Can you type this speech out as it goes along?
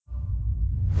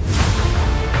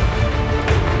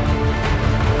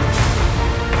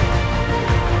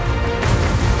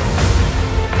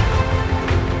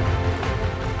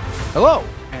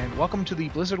welcome to the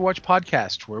Blizzard Watch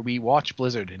podcast, where we watch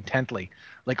Blizzard intently,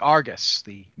 like Argus,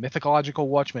 the mythological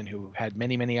watchman who had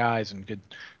many, many eyes and could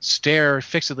stare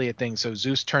fixedly at things, so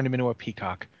Zeus turned him into a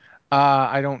peacock.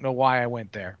 I don't know why I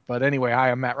went there, but anyway, I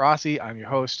am Matt Rossi. I'm your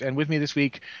host, and with me this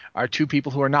week are two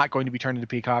people who are not going to be turned into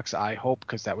peacocks, I hope,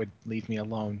 because that would leave me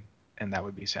alone, and that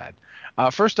would be sad.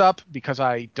 First up, because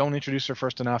I don't introduce her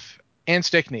first enough, Anne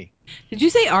Stickney. Did you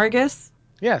say Argus?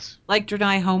 Yes. Like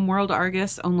Draenei Homeworld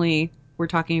Argus, only we're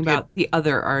talking about the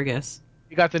other Argus.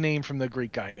 You got the name from the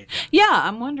Greek guy. Yeah,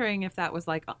 I'm wondering if that was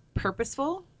like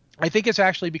purposeful. I think it's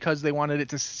actually because they wanted it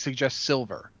to suggest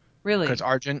silver. Really? Because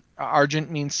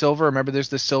argent means silver. Remember, there's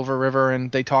the Silver River,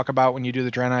 and they talk about when you do the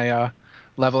Draenei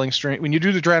leveling stream. When you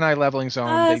do the Draenei leveling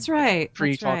zone, That's right.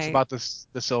 Free talks about the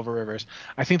Silver Rivers.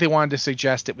 I think they wanted to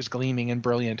suggest it was gleaming and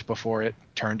brilliant before it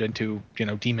turned into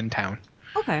Demon Town.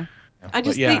 Okay.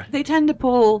 Yeah. They tend to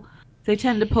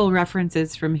pull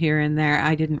references from here and there.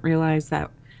 I didn't realize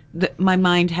that my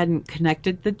mind hadn't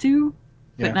connected the two.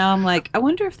 But now I'm like, I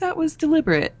wonder if that was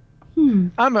deliberate.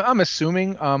 I'm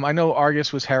assuming. I know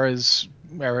Argus was Hera's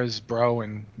bro,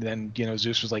 and then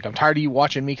Zeus was like, "I'm tired of you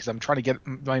watching me because I'm trying to get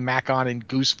my Mac on in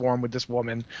goose form with this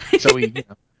woman." So he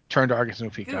turned Argus into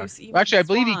a peacock. Actually, I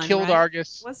believe he killed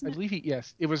Argus. Wasn't it? I believe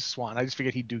yes, it was Swan. I just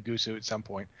figured he'd do Gusu at some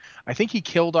point. I think he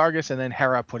killed Argus, and then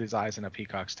Hera put his eyes in a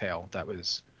peacock's tail. That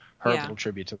was her little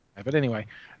tribute to that. But anyway,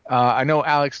 I know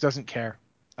Alex doesn't care.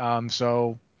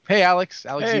 So hey, Alex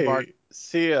Hey, Z-Bart.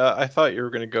 see, I thought you were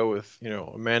gonna go with,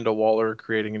 Amanda Waller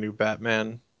creating a new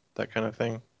Batman, that kind of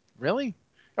thing. Really?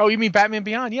 Oh, you mean Batman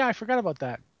Beyond? Yeah, I forgot about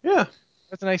that. Yeah.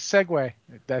 That's a nice segue.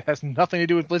 That has nothing to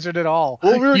do with Blizzard at all.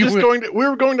 Well, we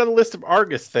were going down the list of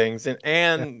Argus things, and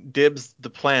Anne dibs the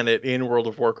planet in World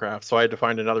of Warcraft, so I had to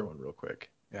find another one real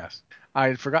quick. Yes, I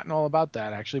had forgotten all about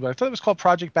that actually, but I thought it was called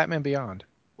Project Batman Beyond.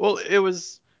 Well, it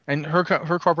was. And her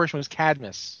corporation was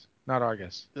Cadmus, not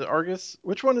Argus. Is it Argus?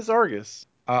 Which one is Argus?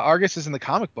 Argus is in the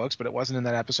comic books, but it wasn't in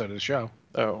that episode of the show.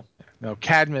 Oh. No,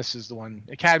 Cadmus is the one.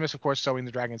 Cadmus, of course, sowing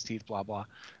the dragon's teeth, blah, blah.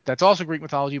 That's also Greek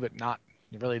mythology, but not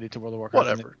related to World of Warcraft.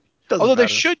 Whatever. Although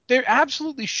there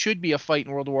absolutely should be a fight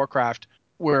in World of Warcraft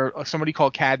where somebody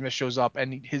called Cadmus shows up,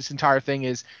 and his entire thing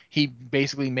is he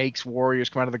basically makes warriors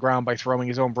come out of the ground by throwing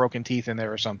his own broken teeth in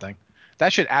there or something.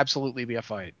 That should absolutely be a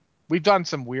fight. We've done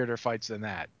some weirder fights than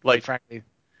that. Frankly,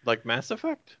 like Mass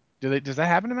Effect? Does that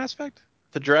happen in Mass Effect?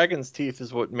 The dragon's teeth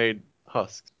is what made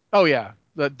husks. Oh yeah,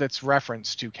 that's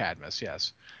reference to Cadmus.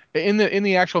 Yes, in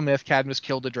the actual myth, Cadmus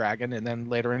killed a dragon, and then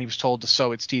later on he was told to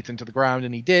sow its teeth into the ground,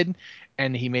 and he did,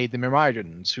 and he made the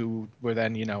Myrmidons, who were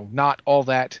then not all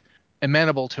that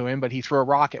amenable to him, but he threw a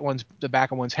rock at the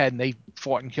back of one's head, and they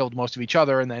fought and killed most of each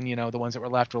other, and then the ones that were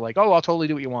left were like, oh, I'll totally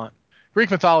do what you want.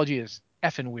 Greek mythology is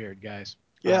effing weird, guys.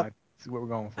 Yeah, that's what we're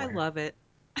going for. I love it.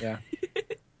 Yeah.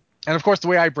 And of course, the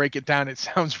way I break it down, it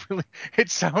sounds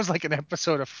like an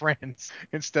episode of Friends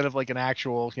instead of like an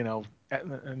actual,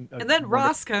 and then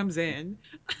Ross comes in.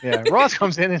 Yeah, Ross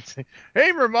comes in and says,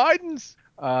 "Hey, Myrmidons."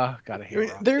 Gotta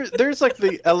hate Ross. There's like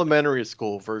the elementary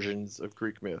school versions of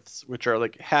Greek myths, which are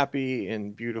like happy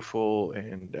and beautiful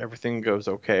and everything goes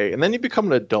okay. And then you become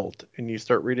an adult and you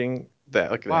start reading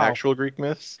the actual Greek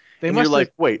myths. You're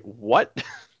like, wait, what?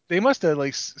 They must have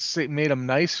made them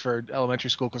nice for elementary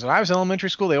school, because when I was in elementary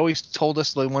school, they always told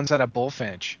us the ones that have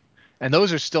bullfinch, and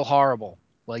those are still horrible,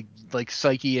 like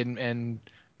Psyche and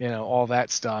all that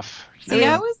stuff. See,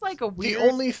 I was like a weird. The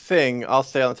only thing I'll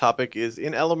say on the topic is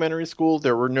in elementary school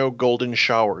there were no golden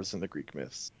showers in the Greek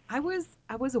myths. I was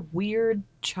a weird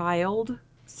child.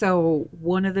 So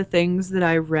one of the things that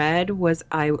I read was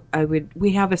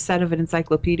we have a set of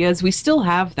encyclopedias. We still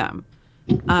have them.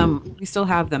 We still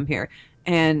have them here.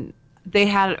 And they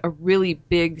had a really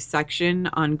big section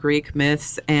on Greek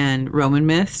myths and Roman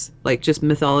myths, like just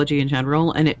mythology in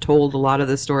general, and it told a lot of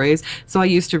the stories. So I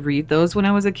used to read those when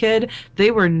I was a kid.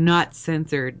 They were not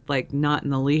censored, like not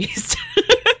in the least.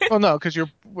 Well, no, because it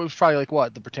was probably like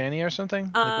what, the Britannia or something?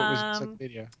 Like what was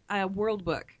encyclopedia? World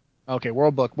Book. Okay,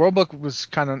 World Book. World Book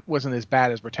wasn't as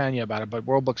bad as Britannia about it, but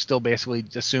World Book still basically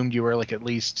assumed you were like at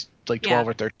least like 12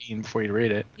 or 13 before you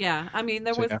read it. Yeah, I mean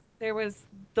there was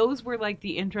those were like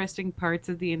the interesting parts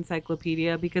of the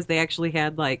encyclopedia, because they actually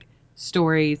had like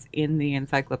stories in the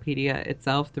encyclopedia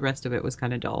itself. The rest of it was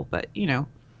kind of dull, but I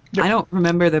don't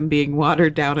remember them being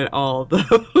watered down at all,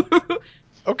 though.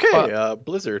 Okay,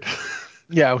 Blizzard.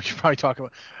 Yeah, we should probably talk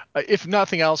about. If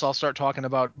nothing else, I'll start talking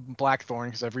about Blackthorn,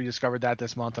 because I've rediscovered that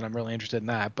this month and I'm really interested in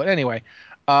that. But anyway,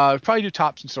 probably do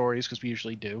tops and stories, because we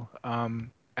usually do,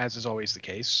 as is always the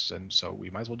case, and so we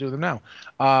might as well do them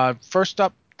now. First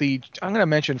up, I'm going to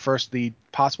mention first the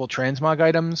possible transmog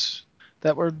items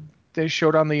that they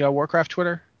showed on the Warcraft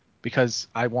Twitter. because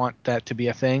I want that to be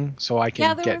a thing so I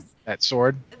Yeah, can get that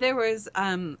sword. there was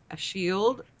a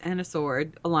shield and a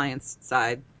sword, Alliance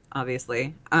side,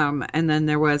 obviously. And then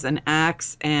there was an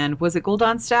axe and was it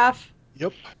Gul'dan's staff?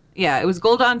 Yep. Yeah, it was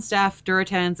Gul'dan's staff,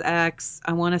 Durotan's axe.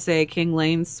 I want to say King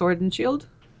Lane's sword and shield.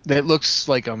 It looks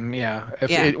like yeah.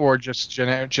 Yeah. Or just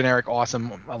generic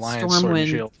awesome Alliance sword and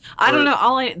Stormwind. shield. I don't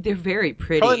know. They're very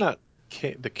pretty. Probably not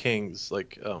the kings,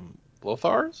 like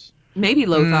Lothar's. Maybe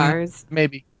Lothar's.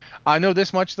 Maybe. I know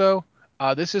this much though.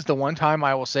 This is the one time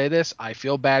I will say this. I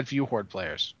feel bad for you Horde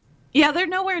players. Yeah, they're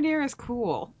nowhere near as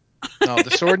cool. No,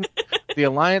 the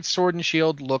Alliance sword and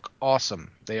shield look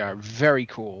awesome. They are very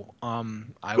cool. I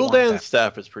want that. Gul'dan's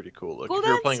staff is pretty cool. Like, if you're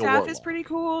Gul'dan's playing a staff warlock. is pretty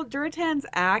cool. Durotan's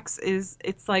axe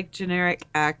it's like generic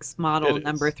axe model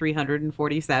number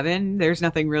 347. There's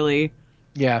nothing really.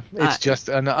 Yeah, it's just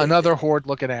another Horde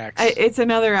looking axe. It's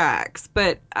another axe,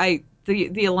 but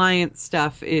the Alliance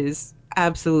stuff is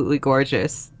absolutely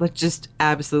gorgeous. Like, just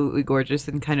absolutely gorgeous,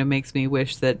 and kind of makes me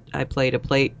wish that I played a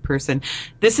plate person.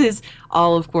 This is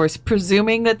all, of course,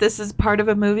 presuming that this is part of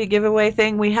a movie giveaway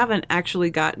thing. We haven't actually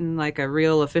gotten like a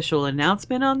real official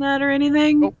announcement on that or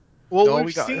anything. Oh, well,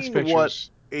 we've seen what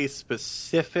a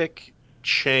specific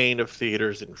chain of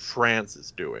theaters in France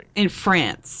is doing. In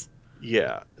France.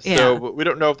 Yeah. So we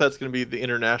don't know if that's going to be the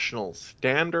international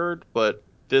standard, but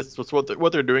this was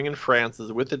what they're doing in France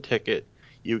is with the ticket,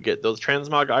 you get those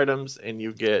transmog items and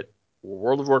you get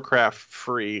World of Warcraft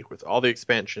free with all the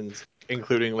expansions,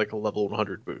 including like a level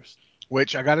 100 boost.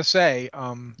 Which I gotta say,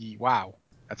 wow,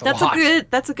 that's a lot.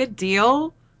 That's a good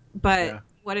deal. But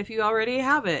what if you already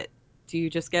have it? Do you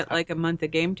just get like a month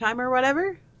of game time or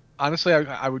whatever? Honestly,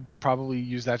 I would probably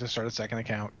use that to start a second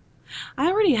account. I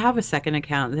already have a second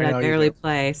account that I barely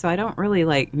play, so I don't really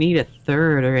like need a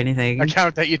third or anything.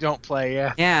 Account that you don't play,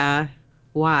 yeah. Yeah.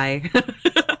 Why?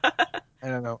 I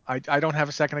don't know. I don't have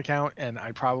a second account, and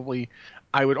I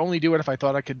would only do it if I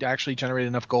thought I could actually generate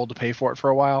enough gold to pay for it for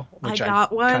a while. Which I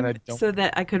got one so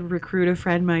that I could recruit a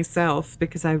friend myself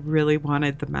because I really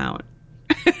wanted the mount.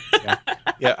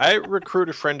 Yeah, I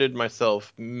recruit-a-friended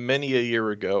myself many a year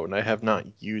ago, and I have not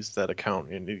used that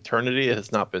account in eternity. It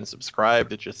has not been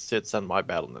subscribed. It just sits on my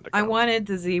Battle.net account. I wanted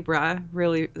the zebra,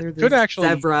 really. Could actually,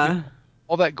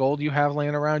 all that gold you have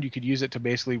laying around, you could use it to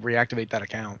basically reactivate that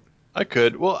account. I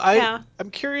could. Well, I'm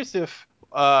curious if,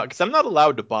 because I'm not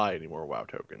allowed to buy any more WoW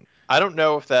tokens. I don't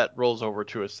know if that rolls over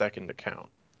to a second account.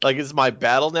 Like, is my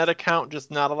Battle.net account just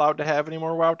not allowed to have any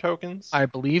more WoW tokens? I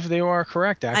believe they are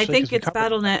correct, actually. I think it's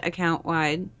Battle.net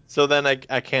account-wide. So then I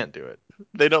can't do it.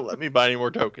 They don't let me buy any more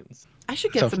tokens. I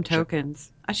should get some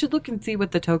tokens. I should look and see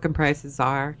what the token prices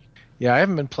are. Yeah, I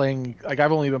haven't been playing... Like,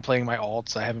 I've only been playing my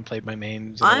alts. I haven't played my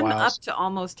mains in a while. I'm up to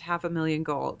almost 500,000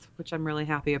 gold, which I'm really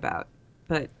happy about.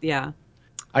 But, yeah.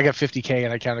 I got 50k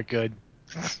and I counted good.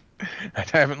 I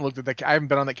haven't looked at I haven't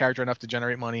been on that character enough to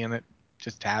generate money in it.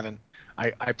 Just haven't.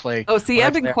 I play. Oh, see,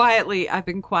 I've been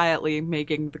quietly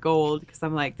making the gold because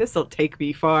I'm like, this will take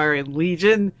me far in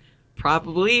Legion,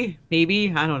 probably,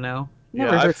 maybe, I don't know.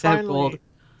 Never hurts to have gold.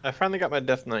 I finally got my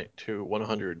Death Knight to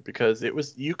 100 because it's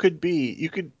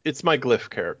my glyph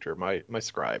character, my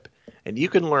scribe, and you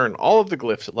can learn all of the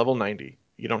glyphs at level 90.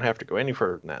 You don't have to go any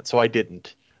further than that, so I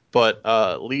didn't. But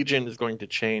Legion is going to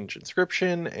change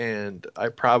inscription, and I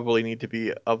probably need to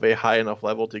be of a high enough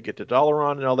level to get to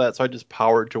Dalaran and all that, so I just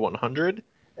powered to 100,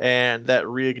 and that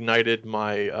reignited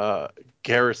my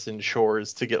garrison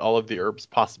chores to get all of the herbs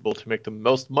possible to make the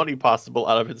most money possible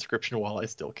out of inscription while I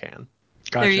still can.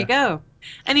 Gotcha. There you go.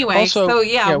 Anyway, also,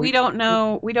 so we don't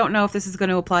know if this is going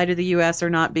to apply to the U.S. or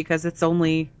not because it's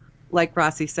only, like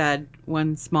Rossi said,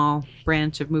 one small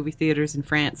branch of movie theaters in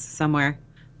France somewhere,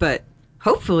 but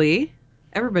hopefully,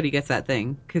 everybody gets that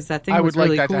thing because that thing was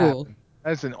really cool.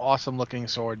 That's an awesome looking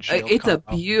sword and shield. It's a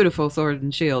beautiful sword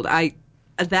and shield. I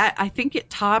think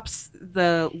it tops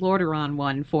the Lordaeron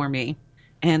one for me,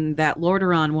 and that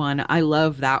Lordaeron one, I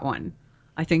love that one.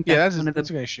 I think that's one of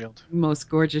the most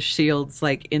gorgeous shields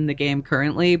like in the game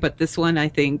currently. But this one, I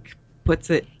think,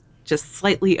 puts it just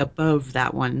slightly above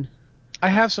that one. I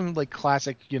have some like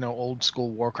classic, old school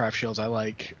Warcraft shields I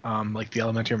like the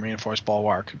Elementium Reinforced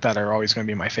Bulwark that are always going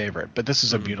to be my favorite. But this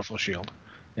is a beautiful shield.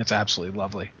 It's absolutely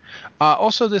lovely.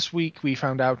 Also this week we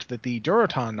found out that the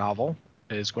Durotan novel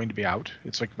is going to be out.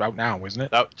 It's like out now, isn't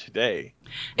it? Out today.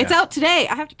 It's out today.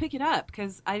 I have to pick it up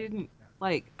because I didn't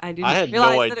realize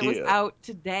that it was out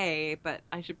today, but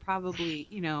I should probably,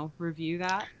 review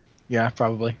that. Yeah,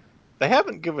 probably. They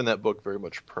haven't given that book very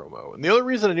much promo. And the only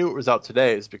reason I knew it was out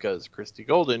today is because Christy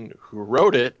Golden, who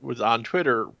wrote it, was on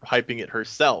Twitter hyping it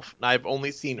herself. And I've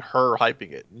only seen her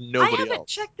hyping it. Nobody else. I haven't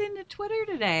checked into Twitter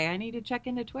today. I need to check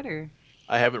into Twitter.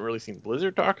 I haven't really seen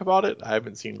Blizzard talk about it. I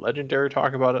haven't seen Legendary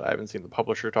talk about it. I haven't seen the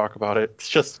publisher talk about it. It's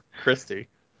just Christie.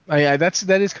 Yeah,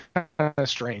 that is kind of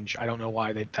strange. I don't know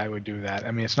why I would do that.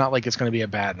 I mean, it's not like it's going to be a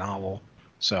bad novel,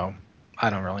 so I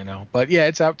don't really know. But yeah,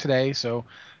 it's out today, so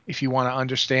if you want to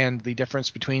understand the difference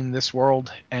between this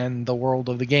world and the world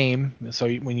of the game, so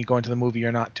when you go into the movie,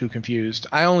 you're not too confused.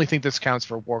 I only think this counts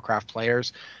for Warcraft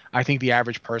players. I think the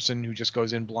average person who just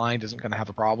goes in blind isn't going to have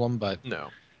a problem, but No.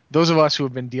 those of us who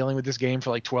have been dealing with this game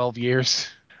for like 12 years,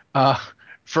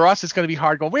 for us, it's going to be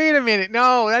hard going, wait a minute,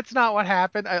 no, that's not what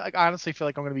happened. I honestly feel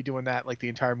like I'm going to be doing that like the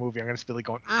entire movie. I'm going to be like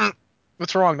going,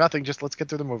 what's wrong? Nothing. Just let's get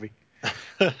through the movie.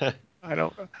 I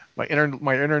don't. My inner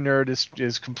nerd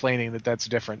is complaining that that's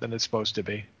different than it's supposed to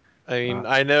be. I mean,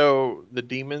 I know the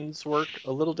demons work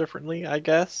a little differently, I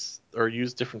guess, or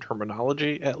use different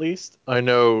terminology at least. I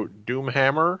know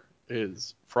Doomhammer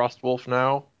is Frostwolf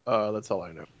now. That's all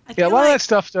I know. Yeah, a lot of that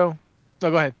stuff though. No,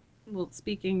 go ahead. Well,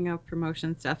 speaking of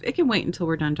promotion stuff, it can wait until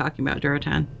we're done talking about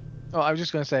Durotan. Oh, I was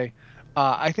just going to say,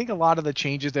 I think a lot of the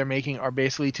changes they're making are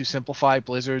basically to simplify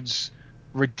Blizzard's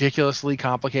ridiculously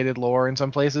complicated lore in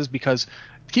some places, because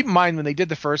keep in mind when they did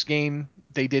the first game,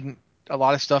 a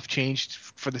lot of stuff changed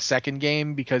for the second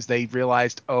game because they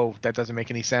realized, oh, that doesn't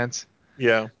make any sense.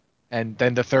 Yeah. And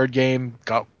then the third game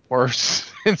got worse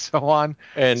and so on.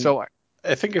 And so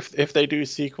I think if they do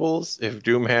sequels, if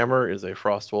Doomhammer is a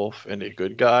Frostwolf and a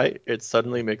good guy, it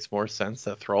suddenly makes more sense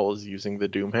that Thrall is using the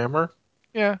Doomhammer.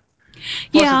 Yeah.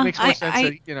 Plus, yeah, it makes more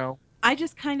sense that, I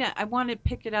just I want to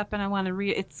pick it up and I want to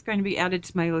read it. It's going to be added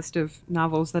to my list of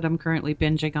novels that I'm currently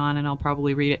binging on, and I'll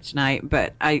probably read it tonight.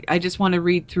 But I just want to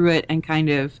read through it and kind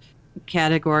of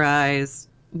categorize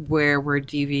where we're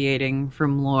deviating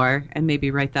from lore and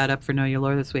maybe write that up for Know Your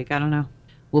Lore this week. I don't know.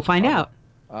 We'll find out.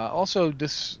 Also,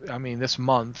 this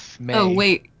month, May. Oh,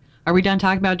 wait. Are we done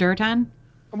talking about Durotan?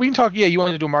 We can talk. Yeah, you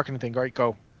wanted to do a marketing thing, right?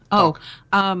 Go. Oh,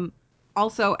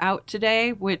 also out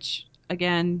today, which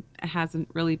again hasn't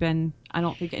really been. I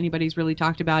don't think anybody's really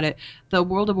talked about it. The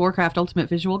World of Warcraft Ultimate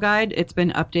Visual Guide. It's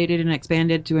been updated and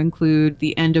expanded to include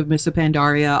the end of Mists of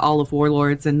Pandaria, all of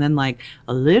Warlords, and then like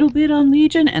a little bit on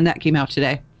Legion, and that came out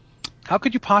today. How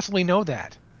could you possibly know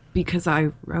that? Because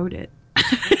I wrote it.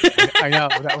 I know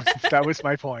that was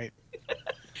my point.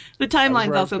 The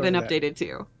timeline's also been updated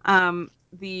too.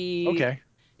 Okay.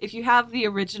 If you have the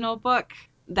original book,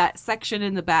 that section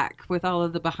in the back with all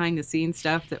of the behind the scenes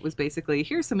stuff that was basically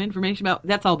here's some information about,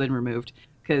 that's all been removed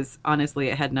because honestly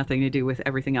it had nothing to do with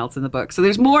everything else in the book. So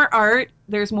there's more art,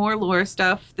 there's more lore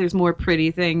stuff, there's more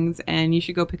pretty things, and you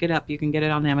should go pick it up. You can get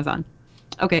it on Amazon.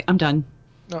 Okay, I'm done.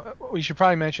 No, we should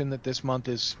probably mention that this month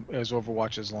is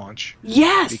Overwatch's launch.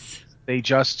 Yes.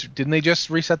 Didn't they just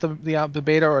reset the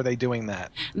beta, or are they doing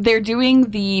that? They're doing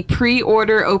the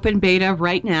pre-order open beta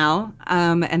right now,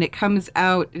 and it comes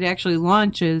out. It actually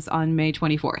launches on May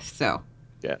 24th. So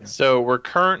yeah. So we're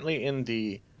currently in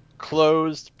the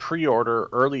closed pre-order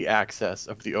early access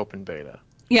of the open beta.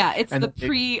 Yeah, it's the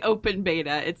pre-open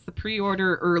beta. It's the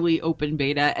pre-order early open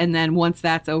beta, and then once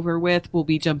that's over with, we'll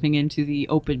be jumping into the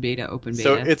open beta.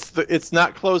 So it's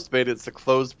not closed beta. It's the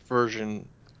closed portion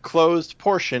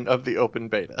of the open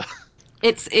beta.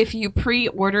 It's if you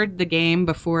pre-ordered the game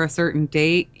before a certain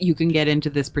date, you can get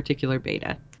into this particular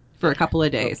beta for a couple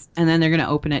of days, and then they're going to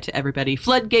open it to everybody.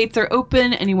 Floodgates are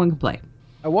open; anyone can play.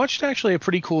 I watched actually a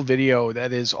pretty cool video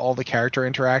that is all the character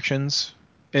interactions,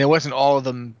 and it wasn't all of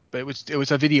them, but it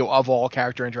was a video of all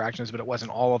character interactions, but it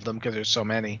wasn't all of them because there's so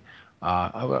many.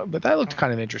 But that looked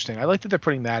kind of interesting. I like that they're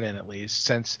putting that in at least,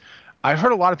 since I've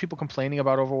heard a lot of people complaining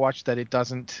about Overwatch that it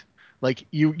doesn't. Like,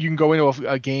 you can go into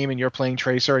a game and you're playing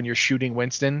Tracer and you're shooting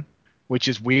Winston, which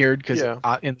is weird because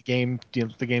in the game,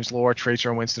 the game's lore, Tracer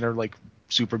and Winston are like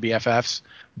super BFFs.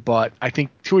 But I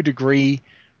think to a degree,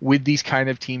 with these kind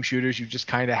of team shooters, you just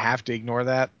kind of have to ignore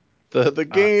that. The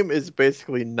game is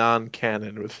basically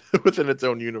non-canon within its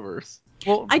own universe.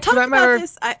 Well, I talked about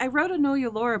this. I wrote a Know Your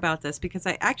Lore about this because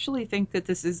I actually think that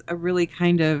this is a really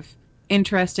kind of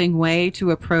interesting way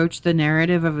to approach the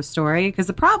narrative of a story. Because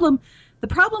the problem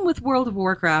with World of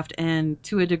Warcraft and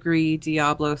to a degree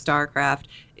Diablo, StarCraft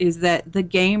is that the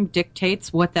game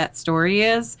dictates what that story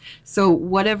is. So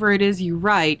whatever it is you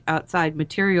write outside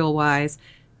material-wise,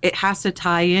 it has to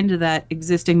tie into that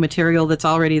existing material that's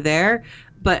already there.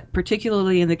 But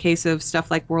particularly in the case of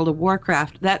stuff like World of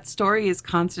Warcraft, that story is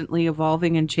constantly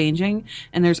evolving and changing,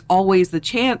 and there's always the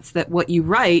chance that what you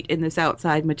write in this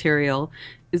outside material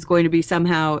is going to be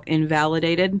somehow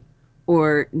invalidated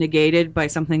or negated by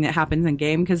something that happens in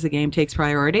game because the game takes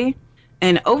priority.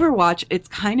 And Overwatch, it's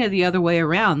kind of the other way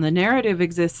around. The narrative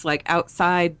exists like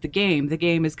outside the game. The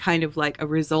game is kind of like a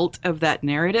result of that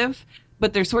narrative,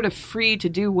 but they're sort of free to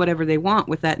do whatever they want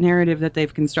with that narrative that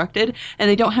they've constructed, and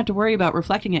they don't have to worry about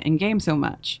reflecting it in game so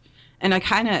much. And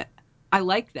I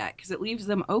like that because it leaves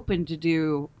them open to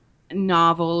do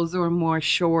novels or more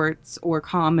shorts or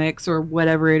comics or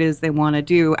whatever it is they want to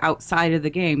do outside of the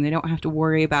game. They don't have to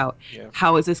worry about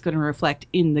how is this going to reflect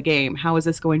in the game? How is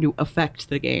this going to affect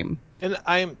the game? And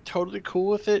I'm totally cool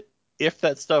with it if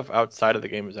that stuff outside of the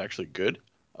game is actually good.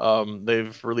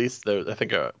 They've released, I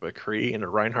think, a McCree and a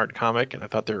Reinhardt comic, and I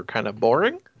thought they were kind of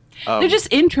boring. They're just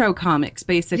intro comics,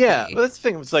 basically. Yeah, but that's the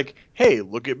thing. It's like, hey,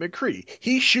 look at McCree.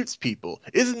 He shoots people.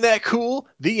 Isn't that cool?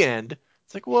 The end.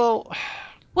 It's like, well,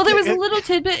 there was a little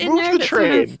tidbit in there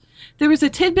there was a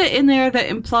tidbit in there that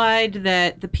implied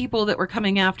that the people that were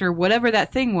coming after whatever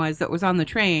that thing was that was on the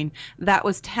train, that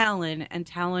was Talon, and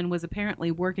Talon was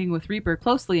apparently working with Reaper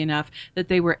closely enough that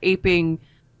they were aping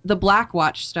the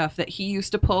Blackwatch stuff that he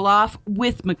used to pull off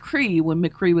with McCree when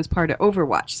McCree was part of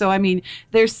Overwatch. So, I mean,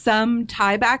 there's some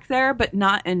tie back there, but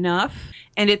not enough.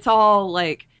 And it's all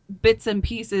like bits and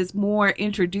pieces more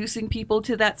introducing people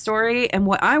to that story. And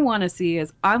what I want to see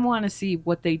is I want to see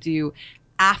what they do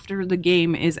after the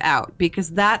game is out,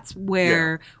 because that's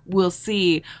where we'll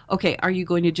see, okay, are you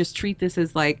going to just treat this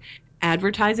as like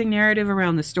advertising narrative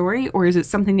around the story, or is it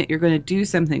something that you're going to do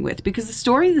something with? Because the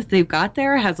story that they've got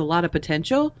there has a lot of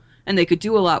potential and they could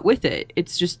do a lot with it.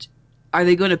 It's just, are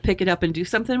they going to pick it up and do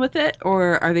something with it,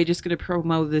 or are they just going to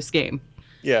promote this game?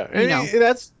 Yeah,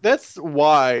 and that's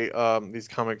why these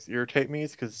comics irritate me,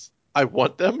 is because I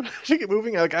want them to get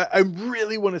moving. Like I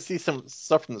really want to see some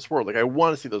stuff from this world. Like I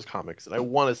want to see those comics and I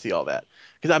want to see all that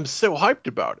because I'm so hyped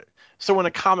about it. So when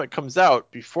a comic comes out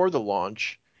before the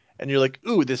launch, and you're like,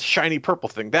 ooh, this shiny purple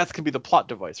thing, that's going to be the plot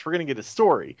device. We're going to get a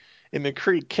story. And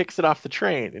McCree kicks it off the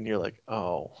train, and you're like,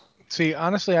 oh. See,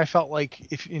 honestly, I felt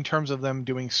like if in terms of them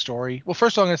doing story, well,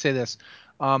 first of all, I'm going to say this.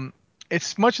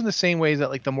 It's much in the same way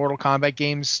that like the Mortal Kombat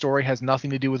game's story has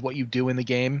nothing to do with what you do in the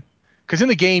game. Because in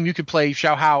the game, you could play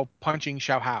Xiao Hao punching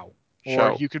Xiao Hao.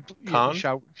 Or you could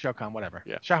Shao Kahn, whatever.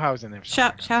 Yeah. Xiao Hao's in there.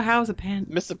 Xiao Hao's a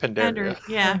Mr. Pandaria.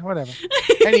 Yeah. Whatever.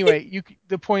 Anyway,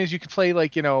 the point is you could play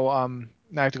like, now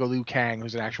I have to go Liu Kang,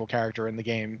 who's an actual character in the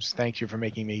games. Thank you for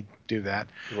making me do that.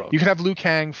 You could have Liu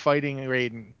Kang fighting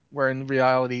Raiden, where in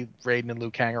reality, Raiden and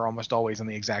Liu Kang are almost always on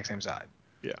the exact same side.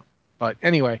 Yeah. But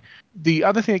anyway, the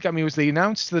other thing that got me was they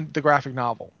announced the graphic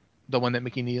novel, the one that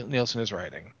Mickey Nielsen is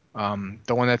writing.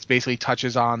 The one that's basically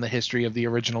touches on the history of the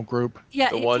original group. Yeah,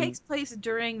 takes place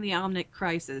during the Omnic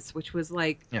Crisis, which was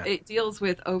like, it deals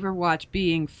with Overwatch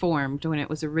being formed when it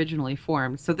was originally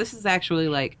formed. So this is actually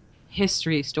like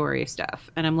history story stuff,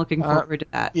 and I'm looking forward to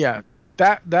that. Yeah,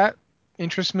 that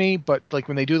interests me, but like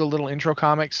when they do the little intro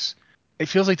comics, it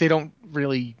feels like they don't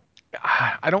really.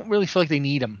 I don't really feel like they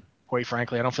need them. Quite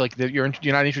frankly, I don't feel like you're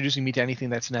not introducing me to anything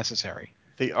that's necessary.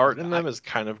 The art in them is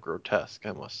kind of grotesque,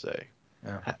 I must say.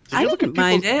 Yeah. I didn't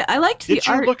mind it. I liked the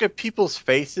art. Did you look at people's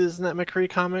faces in that McCree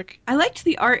comic? I liked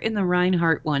the art in the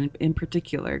Reinhardt one in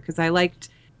particular because I liked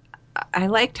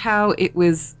how it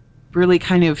was really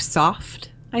kind of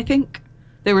soft. I think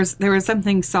there was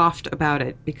something soft about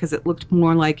it because it looked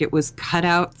more like it was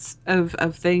cutouts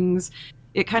of things.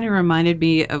 It kind of reminded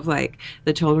me of like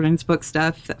the children's book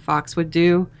stuff that Fox would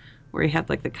do, where he had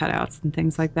like the cutouts and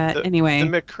things like that. Anyway,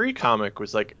 the McCree comic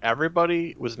was like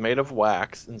everybody was made of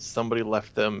wax and somebody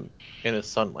left them in a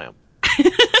sun lamp.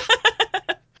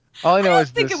 All I know is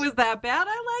I think it was that bad.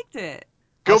 I liked it.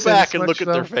 Go back and look at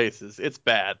their faces. It's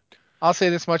bad. I'll say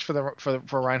this much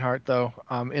for Reinhardt though.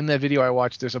 In the video I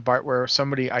watched, there's a part where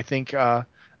somebody, I think I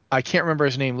can't remember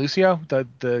his name, Lucio,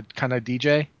 the kind of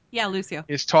DJ. Yeah, Lucio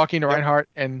is talking to Reinhardt,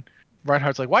 and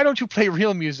Reinhardt's like, "Why don't you play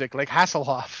real music like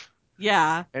Hasselhoff?"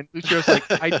 Yeah. And Lucio's like,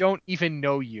 "I don't even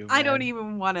know you. Man. I don't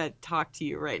even want to talk to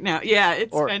you right now." Yeah,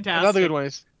 it's fantastic. Another good one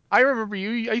is, "I remember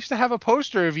you. I used to have a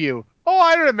poster of you. Oh,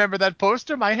 I remember that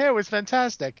poster. My hair was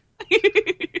fantastic."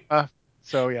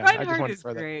 So yeah, Reinhardt I just wanted is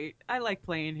great. I like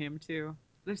playing him too.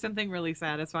 There's something really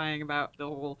satisfying about the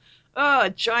whole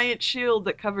giant shield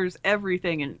that covers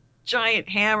everything and giant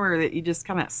hammer that you just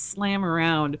kind of slam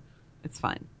around. It's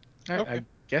fun. I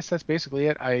guess that's basically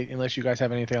it. Unless you guys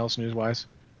have anything else news-wise.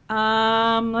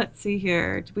 Let's see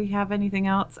here. Do we have anything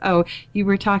else? Oh, you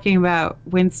were talking about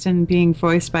Winston being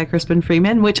voiced by Crispin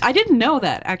Freeman, which I didn't know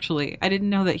that, actually. I didn't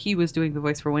know that he was doing the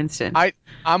voice for Winston.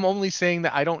 I'm only saying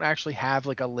that I don't actually have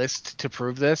like a list to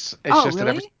prove this. It's just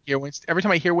really? that every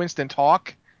time I hear Winston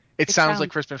talk, it sounds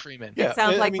like Crispin Freeman. It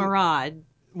sounds like Murad.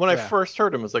 When I first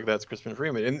heard him, I was like, that's Crispin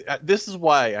Freeman. And this is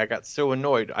why I got so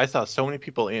annoyed. I saw so many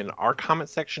people in our comment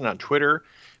section on Twitter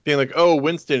being like, "Oh,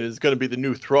 Winston is going to be the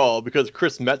new Thrall because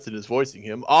Chris Metzen is voicing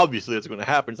him. Obviously, it's going to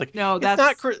happen." It's like, No, it's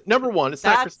not Chris. Number one, it's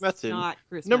not Chris that's Metzen. not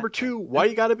Chris Number Metzen. two, why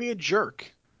you got to be a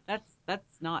jerk?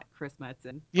 That's not Chris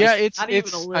Metzen. Yeah, Like, not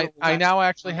even a little. I now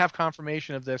actually have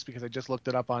confirmation of this because I just looked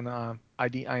it up on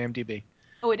IMDb.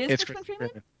 Oh, it is It's Crispin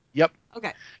Freeman? Yep.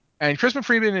 Okay. And Crispin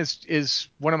Freeman is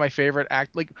one of my favorite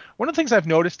one of the things I've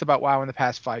noticed about WoW in the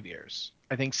past 5 years,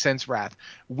 I think since Wrath,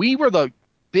 we were the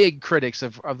big critics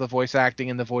of the voice acting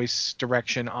and the voice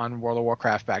direction on World of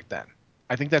Warcraft back then.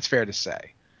 I think that's fair to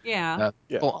say. Yeah.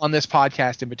 Well, on this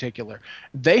podcast in particular,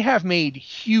 they have made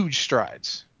huge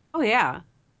strides. Oh yeah.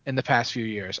 In the past few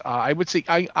years, I would say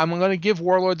I'm going to give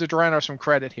Warlords of Draenor some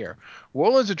credit here.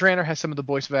 Warlords of Draenor has some of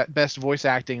the best voice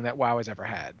acting that WoW has ever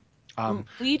had.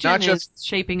 Legion is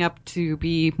shaping up to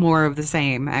be more of the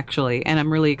same, actually, and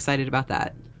I'm really excited about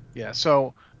that. Yeah,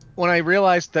 so when I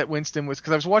realized that Winston was,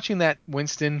 because I was watching that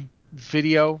Winston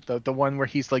video, the one where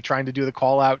he's like trying to do the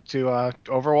call out to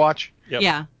Overwatch. Yep.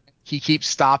 Yeah. He keeps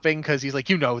stopping because he's like,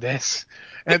 this.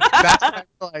 And that's when I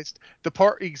realized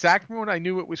the exact moment I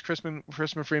knew it was Crispin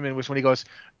Freeman was when he goes,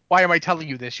 "Why am I telling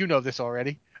you this? You know this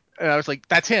already." And I was like,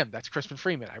 "That's him. That's Crispin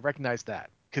Freeman." I recognized that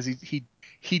because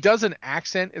he does an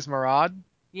accent as Marad.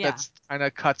 Yeah. That's kind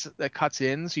of cuts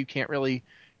in, so you can't really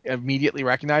immediately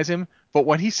recognize him. But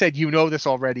when he said, "You know this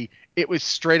already," it was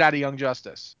straight out of Young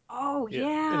Justice. Oh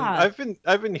yeah. And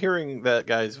I've been hearing that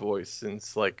guy's voice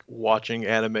since like watching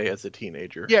anime as a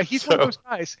teenager. Yeah, he's one of those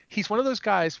guys. He's one of those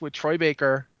guys with Troy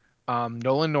Baker,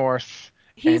 Nolan North.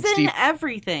 He's in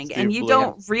everything, and you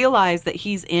don't realize that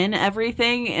he's in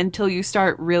everything until you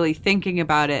start really thinking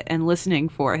about it and listening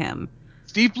for him.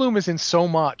 Steve Bloom is in so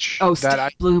much. Oh,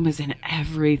 Steve Bloom is in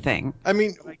everything. I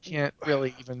mean, I can't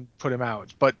really even put him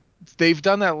out, but they've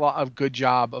done that good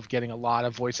job of getting a lot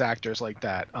of voice actors like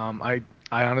that.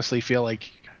 I honestly feel like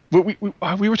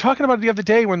we were talking about it the other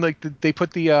day when like they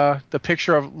put the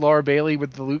picture of Laura Bailey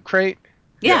with the loot crate.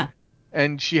 Yeah.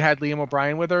 And she had Liam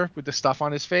O'Brien with her with the stuff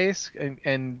on his face,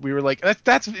 and we were like,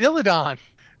 that's Illidan.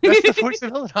 That's the voice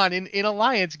of Illidan in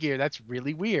Alliance gear. That's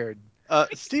really weird.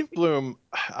 Steve Bloom,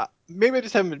 maybe I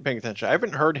just haven't been paying attention. I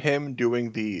haven't heard him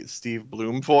doing the Steve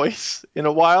Bloom voice in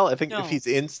a while. I think if he's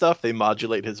in stuff, they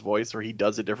modulate his voice, or he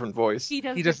does a different voice. He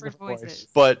does different voices.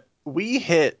 But we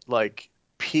hit like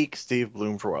peak Steve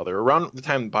Bloom for a while there. Around the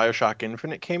time BioShock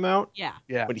Infinite came out.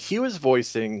 Yeah. When he was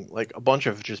voicing like a bunch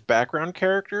of just background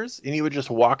characters, and he would just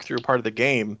walk through a part of the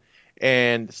game,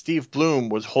 and Steve Bloom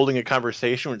was holding a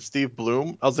conversation with Steve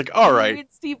Bloom. I was like, all right. In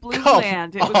Steve Bloom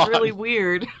land. It was really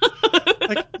weird.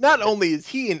 Like, not only is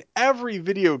he in every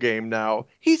video game now,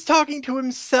 he's talking to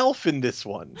himself in this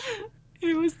one.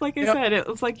 It was like I said, it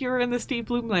was like you were in the Steve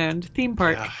Bloom land theme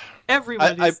park. Yeah.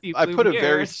 Everybody's Steve Bloom. I put a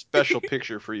very special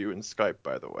picture for you in Skype,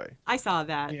 by the way. I saw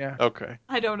that. Yeah. Okay.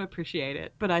 I don't appreciate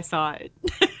it, but I saw it.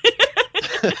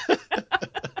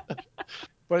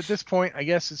 But at this point, I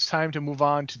guess it's time to move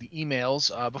on to the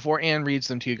emails. Before Anne reads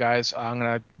them to you guys,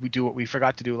 we do what we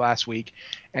forgot to do last week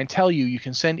and tell you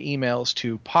can send emails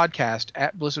to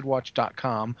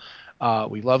podcast@blizzardwatch.com.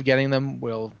 We love getting them.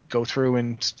 We'll go through,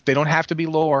 and they don't have to be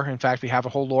lore. In fact, we have a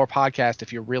whole lore podcast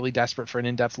if you're really desperate for an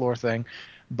in-depth lore thing.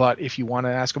 But if you want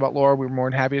to ask about lore, we're more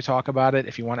than happy to talk about it.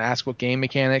 If you want to ask about game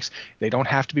mechanics, they don't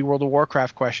have to be World of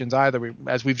Warcraft questions either.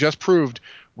 As we've just proved,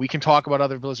 we can talk about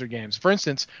other Blizzard games. For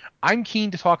instance, I'm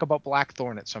keen to talk about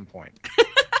Blackthorn at some point.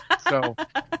 So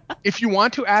if you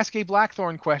want to ask a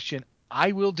Blackthorn question,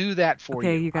 I will do that for you.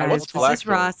 Okay, you guys, this is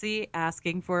Rossi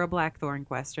asking for a Blackthorn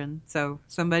question. So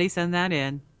somebody send that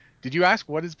in. Did you ask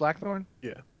what is Blackthorn?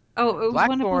 Yeah. Oh, it was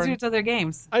one of Blizzard's other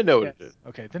games. I know it is.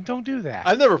 Okay, then don't do that.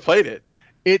 I've never played it.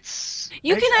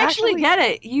 You can actually get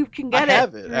it. You can get it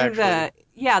through the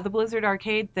Blizzard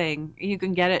Arcade thing. You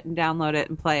can get it and download it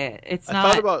and play it. I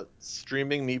thought about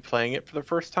streaming me playing it for the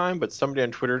first time, but somebody on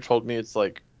Twitter told me it's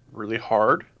like really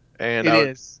hard, and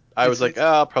I was like,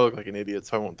 I'll probably look like an idiot,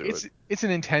 so I won't do it. It's a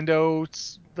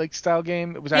Nintendo like style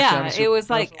game. It was actually it was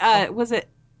like was it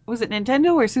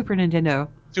Nintendo or Super Nintendo?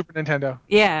 Super Nintendo.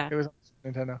 Yeah, it was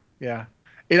Super Nintendo. Yeah.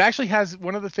 It actually has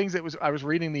one of the things I was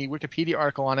reading the Wikipedia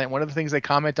article on it. And one of the things they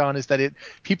comment on is that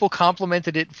people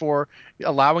complimented it for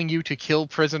allowing you to kill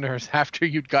prisoners after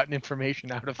you'd gotten information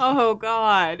out of them. Oh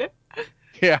God.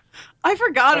 Yeah. I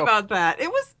forgot about that. It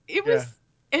was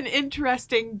an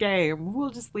interesting game. We'll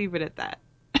just leave it at that.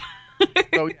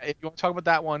 So if you want to talk about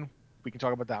that one, we can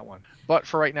talk about that one. But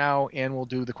for right now, Anne will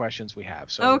do the questions we have.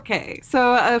 So okay.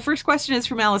 So first question is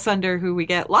from Alessander, who we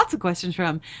get lots of questions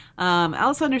from.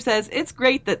 Alessander says, it's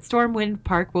great that Stormwind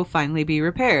Park will finally be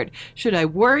repaired. Should I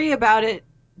worry about it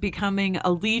becoming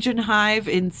a Legion hive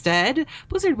instead?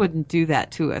 Blizzard wouldn't do that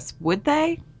to us, would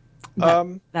they?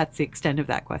 That's the extent of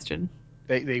that question.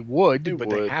 They would, but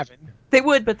they haven't. They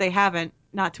would, but they haven't.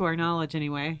 Not to our knowledge,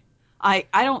 anyway. I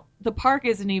don't. The park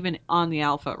isn't even on the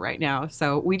alpha right now,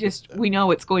 so we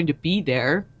know it's going to be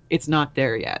there. It's not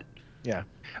there yet. Yeah.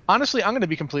 Honestly, I'm going to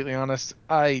be completely honest.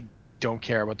 I don't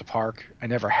care about the park. I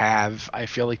never have. I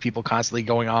feel like people constantly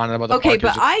going on about the park. Okay,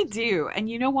 but I do. And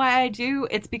you know why I do?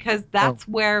 It's because that's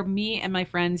where me and my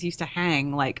friends used to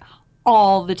hang, like,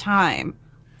 all the time.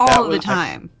 All the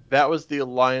time. That was the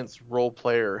Alliance role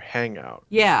player hangout.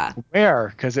 Yeah. Where?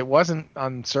 Because it wasn't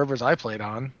on servers I played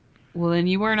on. Well, then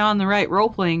you weren't on the right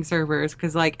role-playing servers,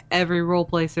 because, like, every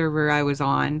role-play server I was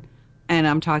on, and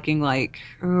I'm talking, like,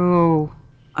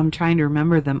 I'm trying to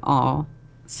remember them all.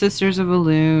 Sisters of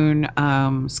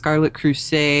Elune, Scarlet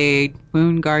Crusade,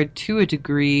 Moonguard to a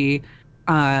degree,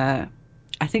 I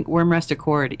think Wyrmrest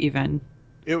Accord even,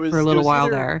 for a little while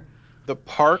there. The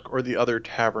park or the other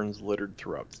taverns littered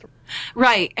throughout the story.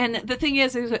 Right, and the thing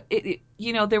is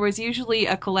there was usually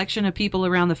a collection of people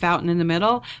around the fountain in the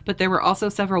middle, but there were also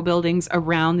several buildings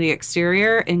around the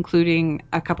exterior, including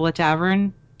a couple of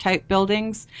tavern type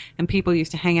buildings, and people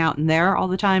used to hang out in there all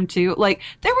the time too. Like,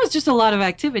 there was just a lot of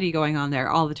activity going on there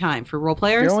all the time for role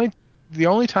players. The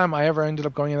only time I ever ended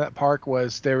up going to that park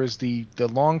was there was the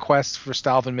long quest for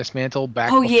Stalvin Mistmantle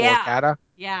back before Cata.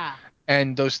 Yeah.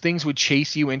 And those things would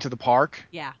chase you into the park.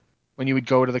 Yeah. When you would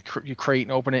go to the crate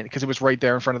and open it, because it was right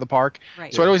there in front of the park.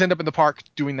 Right. So I'd always end up in the park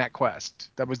doing that quest.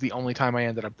 That was the only time I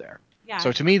ended up there. Yeah.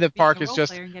 So to me, the park is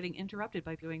just and getting interrupted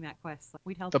by doing that quest.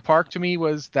 We'd help. The park to me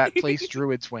was that place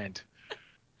druids went.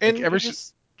 And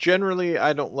generally,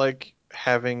 I don't like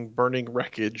having burning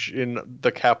wreckage in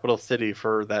the capital city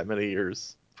for that many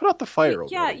years. Put out the fire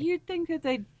already. Yeah, you'd think that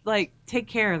they'd, like, take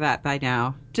care of that by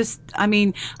now.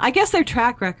 I guess their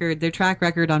track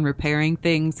record on repairing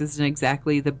things isn't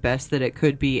exactly the best that it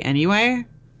could be anyway,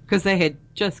 because they had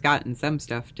just gotten some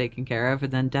stuff taken care of,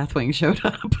 and then Deathwing showed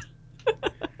up.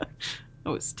 It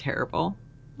was terrible.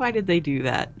 Why did they do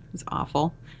that? It was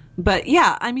awful. But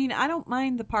yeah, I don't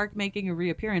mind the park making a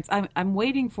reappearance. I'm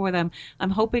waiting for them. I'm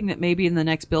hoping that maybe in the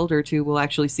next build or two we'll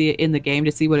actually see it in the game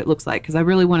to see what it looks like, because I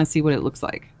really want to see what it looks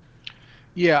like.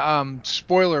 Yeah,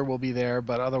 spoiler will be there,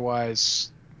 but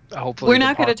otherwise, hopefully we're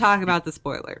not going to talk about the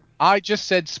spoiler. I just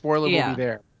said spoiler will be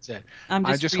there. That's it. I'm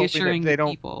just reassuring hoping that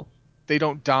people. They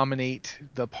don't dominate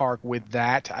the park with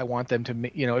that. I want them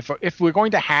to, if we're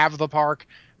going to have the park,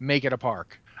 make it a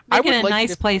park. Make it a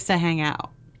nice place to hang out.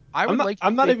 I'm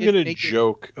not even going to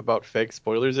joke about fake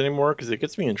spoilers anymore because it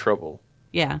gets me in trouble.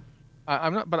 Yeah.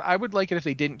 But I would like it if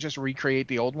they didn't just recreate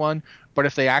the old one, but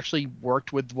if they actually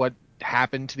worked with what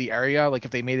happened to the area, like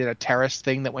if they made it a terrace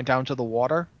thing that went down to the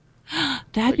water.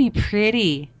 That'd be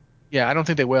pretty. Yeah, I don't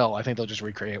think they will. I think they'll just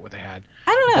recreate what they had.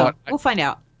 I don't know. We'll find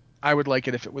out. I would like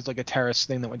it if it was like a terrace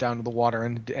thing that went down to the water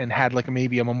and had like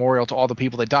maybe a memorial to all the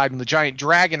people that died when the giant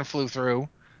dragon flew through.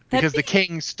 Because the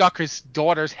king stuck his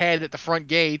daughter's head at the front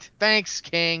gate. Thanks,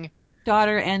 king.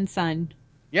 Daughter and son.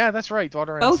 Yeah, that's right.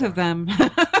 Daughter and son. Both of them.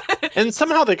 And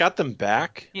somehow they got them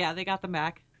back. Yeah, they got them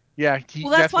back. Yeah.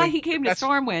 Well, that's why he came to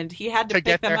Stormwind. He had to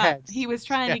pick them up. Heads. He was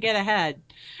trying to get ahead.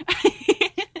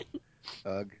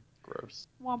 Ugh. Gross.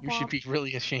 Womp, you should be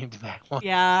really ashamed of that one.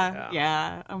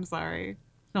 Yeah. I'm sorry.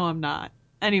 No, I'm not.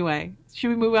 Anyway,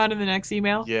 should we move on to the next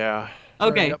email? Yeah.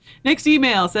 Okay. Yep. Next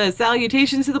email says,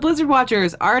 salutations to the Blizzard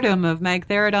Watchers. Artem of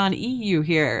Magtheridon EU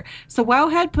here. So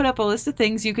Wowhead put up a list of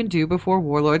things you can do before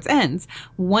Warlords ends.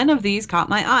 One of these caught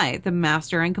my eye, the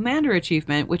Master and Commander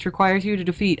achievement, which requires you to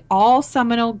defeat all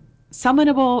summonable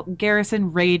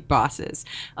garrison raid bosses.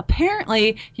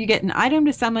 Apparently, you get an item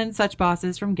to summon such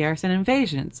bosses from garrison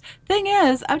invasions. Thing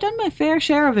is, I've done my fair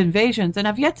share of invasions, and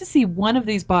I've yet to see one of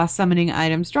these boss summoning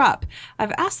items drop.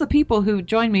 I've asked the people who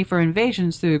joined me for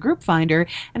invasions through a group finder,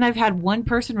 and I've had one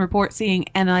person report seeing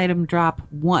an item drop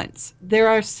once. There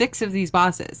are 6 of these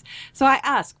bosses. So I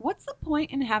ask, what's the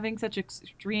point in having such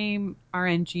extreme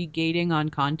RNG gating on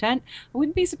content? I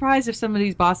wouldn't be surprised if some of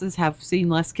these bosses have seen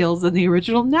less kills than the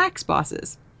original Naxx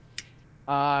bosses.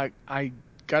 I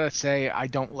gotta say, I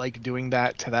don't like doing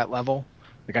that to that level.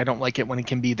 Like, I don't like it when it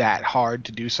can be that hard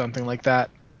to do something like that.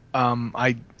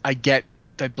 I get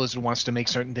that Blizzard wants to make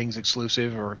certain things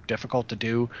exclusive or difficult to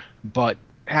do, but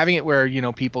having it where,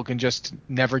 people can just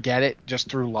never get it just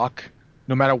through luck,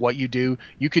 no matter what you do.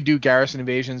 You could do garrison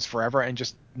invasions forever and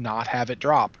just not have it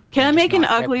drop. Can I make an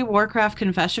ugly Warcraft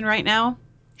confession right now?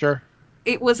 Sure.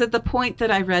 It was at the point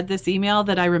that I read this email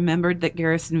that I remembered that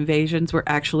garrison invasions were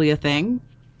actually a thing.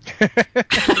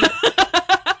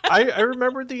 I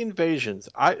remember the invasions.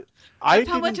 That's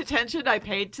how much attention I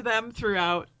paid to them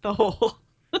throughout the whole.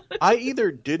 I either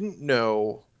didn't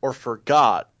know or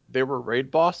forgot they were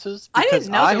raid bosses? I Because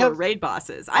didn't know there were raid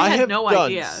bosses. I had have no done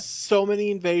idea. so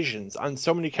many invasions on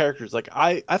so many characters. Like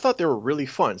I thought they were really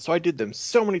fun, so I did them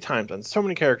so many times on so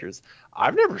many characters.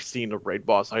 I've never seen a raid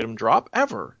boss item drop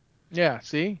ever. Yeah,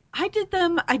 see? I did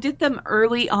them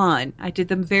early on. I did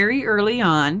them very early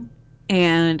on,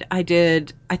 and I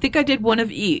think I did one of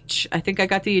each. I think I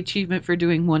got the achievement for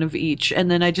doing one of each,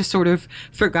 and then I just sort of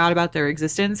forgot about their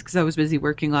existence because I was busy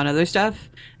working on other stuff,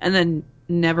 and then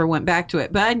never went back to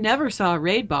it. But I never saw a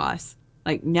raid boss.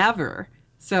 Like never.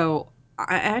 So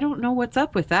I don't know what's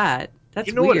up with that. That's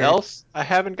You know what weird. else I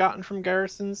haven't gotten from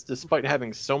Garrisons, despite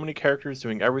having so many characters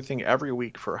doing everything every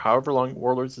week for however long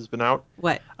Warlords has been out?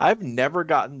 What? I've never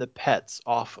gotten the pets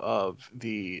off of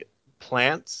the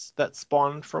plants that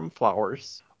spawn from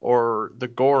flowers or the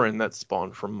Goron that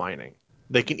spawn from mining.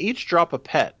 They can each drop a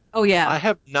pet. Oh yeah. I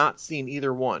have not seen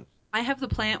either one. I have the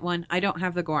plant one. I don't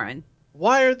have the Goron.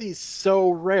 Why are these so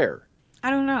rare? I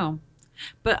don't know.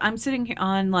 But I'm sitting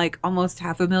on like almost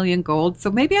 500,000 gold,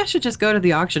 so maybe I should just go to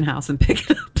the auction house and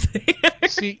pick it up there.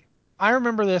 See, I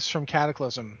remember this from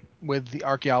Cataclysm with the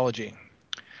archaeology.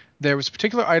 There was a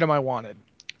particular item I wanted.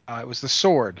 It was the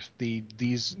sword, the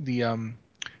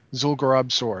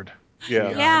Zul'Gurub sword.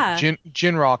 Yeah. Yeah.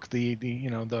 Jinrock, the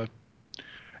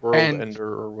World and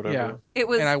Ender or whatever. yeah. It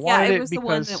was And I wanted it it was the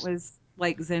one because that was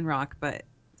like Zenrock, but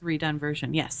redone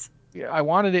version. Yes. yeah, I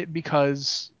wanted it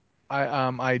because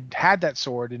I had that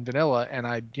sword in vanilla and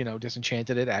I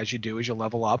disenchanted it as you do as you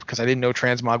level up because I didn't know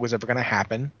transmog was ever going to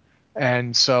happen,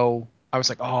 and so I was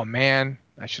like, oh man,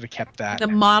 I should have kept that. The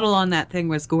model on that thing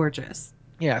was gorgeous.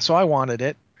 Yeah, so I wanted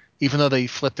it, even though they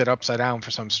flipped it upside down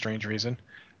for some strange reason.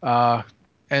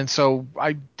 And so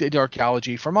I did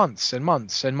archaeology for months and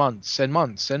months and months and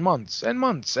months and months and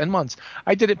months and months.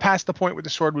 I did it past the point where the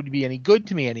sword would be any good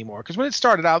to me anymore. Because when it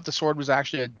started out, the sword was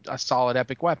actually a solid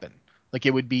epic weapon. Like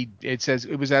it says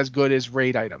it was as good as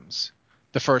raid items,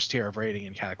 the first tier of raiding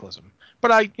in Cataclysm.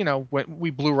 But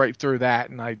we blew right through that,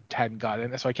 and I hadn't got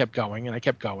it, so I kept going and I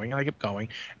kept going and I kept going.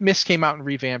 Mist came out and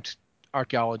revamped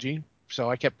archaeology,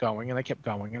 so I kept going and I kept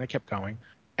going and I kept going.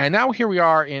 And now here we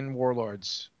are in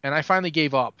Warlords, and I finally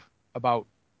gave up about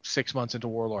 6 months into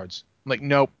Warlords. I'm like,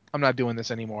 nope, I'm not doing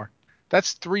this anymore.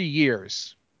 That's 3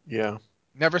 years. Yeah.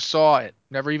 Never saw it.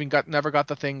 Never got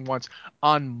the thing once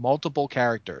on multiple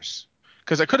characters.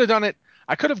 Because I could have done it.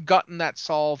 I could have gotten that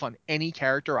solve on any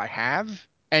character I have,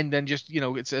 and then just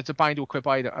it's a bind to equip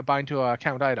item, a bind to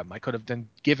account item. I could have then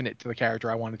given it to the character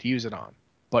I wanted to use it on,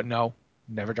 but no,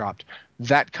 never dropped.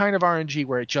 That kind of RNG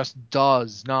where it just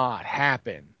does not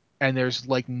happen, and there's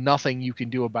like nothing you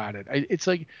can do about it. It's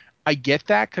like I get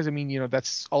that because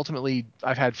that's ultimately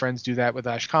I've had friends do that with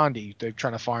Ashkandi. They're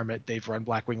trying to farm it. They've run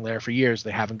Blackwing Lair for years.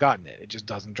 They haven't gotten it. It just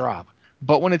doesn't drop.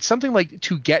 But when it's something like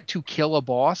to get to kill a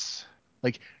boss,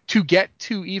 like to get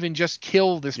to even just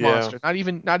kill this monster, not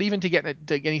even to get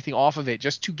anything off of it,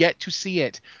 just to get to see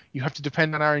it, you have to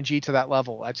depend on RNG to that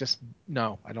level. I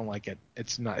don't like it.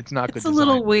 It's not good It's a design.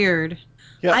 little weird.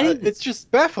 Yeah, it's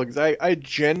just baffling because I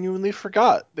genuinely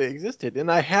forgot they existed,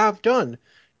 and I have done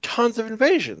tons of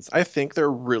invasions. I think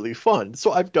they're really fun,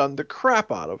 so I've done the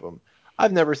crap out of them.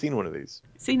 I've never seen one of these.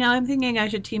 See, now I'm thinking I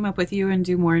should team up with you and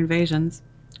do more invasions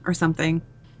or something.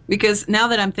 Because now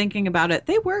that I'm thinking about it,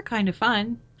 they were kind of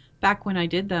fun back when I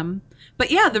did them. But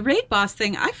yeah, the raid boss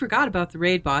thing, I forgot about the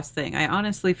raid boss thing. I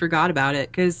honestly forgot about it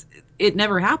because it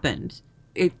never happened.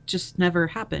 It just never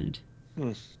happened.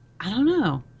 I don't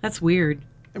know. That's weird.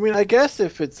 I mean, I guess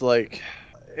if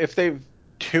they've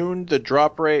tuned the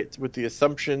drop rates with the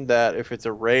assumption that if it's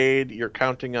a raid, you're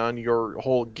counting on your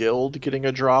whole guild getting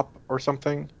a drop or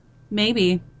something.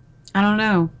 Maybe. I don't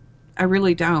know. I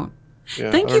really don't.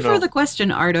 Yeah, Thank I you don't for know. the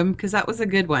question, Artem, because that was a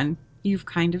good one. You've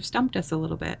kind of stumped us a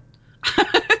little bit.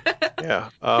 Yeah.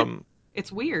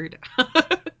 It's weird.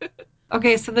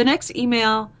 Okay, so the next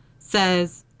email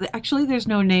says, actually there's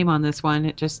no name on this one.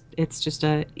 It's just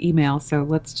a email, so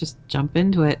let's just jump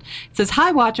into it. It says,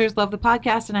 "Hi Watchers, love the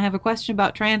podcast and I have a question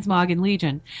about transmog in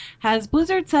Legion. Has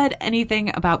Blizzard said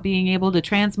anything about being able to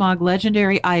transmog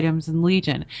legendary items in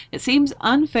Legion? It seems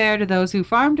unfair to those who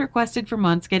farmed or quested for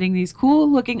months getting these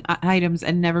cool looking items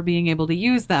and never being able to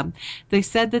use them. They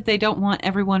said that they don't want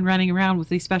everyone running around with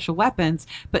these special weapons,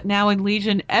 but now in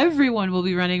Legion everyone will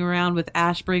be running around with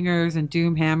Ashbringers and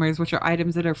Doom Hammers, which are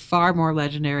items that are far more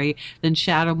legendary than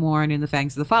Shadowmourne and the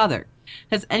Fangs of the Father.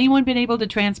 Has anyone been able to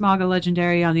transmog a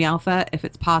legendary on the alpha if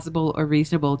it's possible or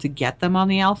reasonable to get them on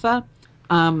the alpha?"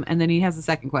 And then he has a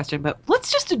second question, but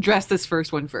let's just address this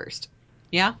first one first.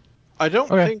 Yeah? I don't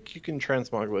Okay. think you can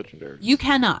transmog legendaries. You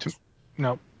cannot.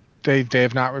 No, they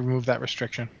have not removed that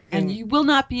restriction. And you will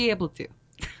not be able to.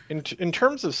 In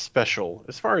terms of special,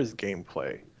 as far as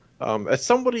gameplay, As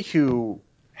somebody who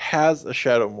has a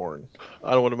Shadowmourne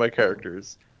on one of my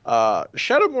characters,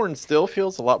 Shadowmourne still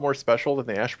feels a lot more special than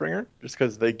the Ashbringer, just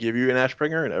because they give you an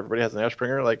Ashbringer and everybody has an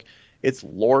Ashbringer. Like, it's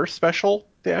lore special,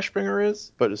 the Ashbringer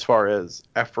is, but as far as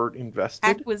effort invested,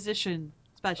 Acquisition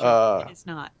special. uh, It's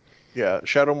not. yeah,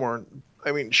 Shadowmourne.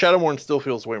 I mean, Shadowmourne still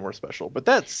feels way more special. But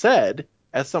that said,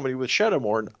 as somebody with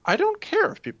Shadowmourne, I don't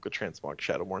care if people could transmog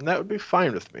Shadowmourne. That would be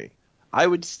fine with me. I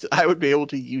would be able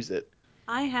to use it.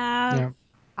 I have Yeah.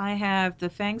 I have the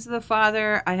Fangs of the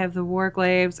Father, I have the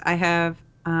Warglaves, I have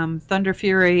Thunder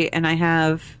Fury, and I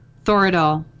have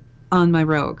Thoradal on my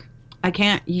rogue. I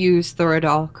can't use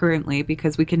Thoradal currently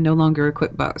because we can no longer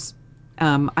equip bows.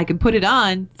 I can put it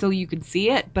on so you can see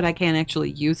it, but I can't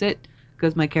actually use it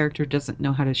because my character doesn't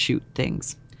know how to shoot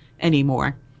things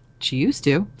anymore. She used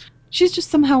to. She's just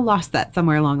somehow lost that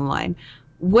somewhere along the line.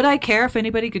 Would I care if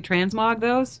anybody could transmog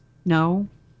those? No,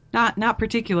 not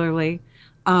particularly.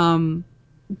 Um,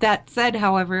 that said,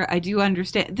 however, I do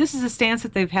understand this is a stance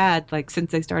that they've had like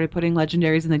since they started putting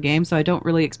legendaries in the game, so I don't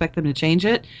really expect them to change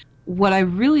it. What I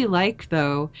really like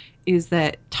though is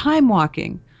that time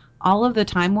walking. All of the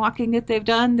time walking that they've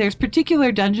done, there's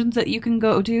particular dungeons that you can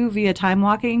go to via time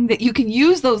walking that you can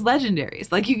use those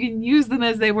legendaries. Like you can use them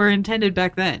as they were intended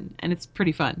back then, and it's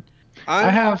pretty fun.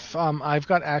 I've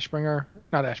got Ashbringer,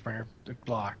 not Ashbringer,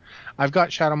 blah. I've got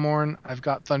Shadowmourne, I've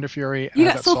got Thunder Fury, and You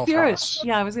I've got got Sulfuris. Sulfuras.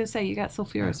 Yeah, I was gonna say you got Yeah.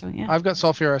 Sulfuris, don't you? I've got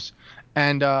Sulfuras,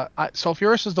 and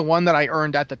Sulfuras is the one that I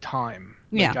earned at the time.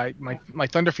 Yeah. Like my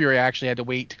Thunder Fury I actually had to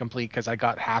wait to complete because I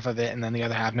got half of it and then the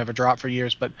other half never dropped for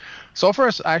years. But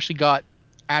Sulfuras I actually got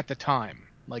at the time.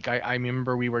 Like I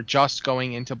remember we were just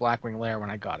going into Blackwing Lair when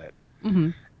I got it, Mm-hmm.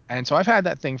 and so I've had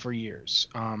that thing for years.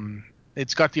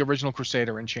 It's got the original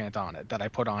Crusader enchant on it that I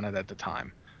put on it at the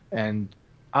time, and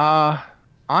uh,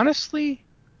 honestly,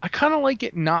 I kind of like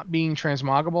it not being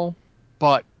transmoggable,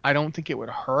 but I don't think it would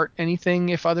hurt anything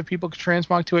if other people could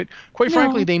transmog to it. Quite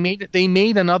frankly, No, they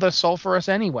made another Sulfurus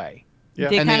anyway, Yeah.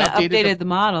 they and they kind of updated updated the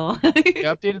model. they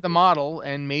updated the model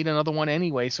and made another one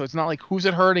anyway. So it's not like who's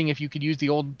it hurting if you could use the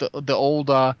old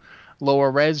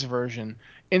lower res version.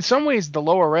 In some ways, the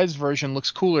lower res version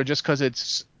looks cooler just because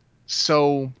it's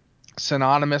so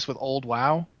synonymous with old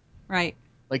WoW. Right.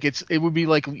 Like it would be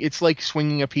like it's like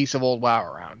swinging a piece of old WoW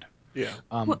around. Yeah.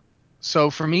 Um, so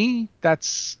for me,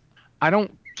 I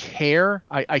don't care.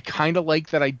 I kind of like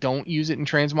that I don't use it in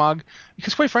transmog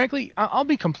because quite frankly, I'll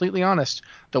be completely honest.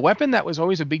 The weapon that was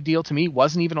always a big deal to me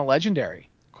wasn't even a legendary.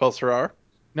 Quel'Serrar?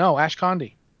 No,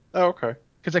 Ashkandi, Oh, okay.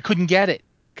 because I couldn't get it.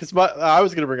 Because I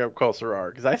was going to bring up Quel'Serrar,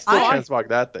 because I still I transmog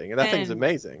that thing, and that thing's and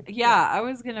amazing. yeah, I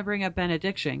was gonna bring up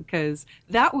Benediction because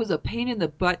that was a pain in the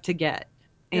butt to get,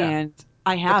 Yeah, and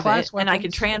I the have it, class and I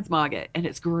can weapons, transmog it, and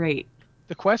it's great.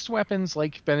 the quest weapons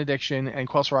like Benediction and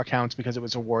Quel'Serrar counts because it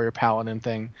was a warrior paladin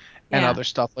thing, and Yeah, other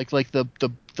stuff like the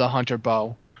hunter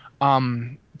bow.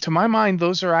 To my mind,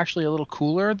 those are actually a little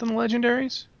cooler than the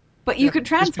legendaries. but you Yeah. can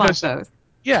Just transmog because those.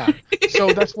 Yeah.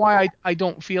 So that's why I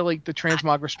don't feel like the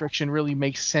transmog restriction really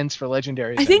makes sense for I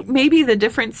legendaries think anymore. maybe the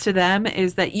difference to them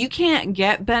is that you can't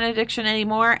get Benediction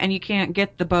anymore, and you can't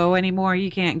get the bow anymore. You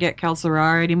can't get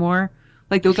Kelsarar anymore.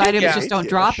 Like You those can't items get Yeah, just don't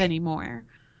drop ATH. anymore.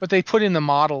 but they put in the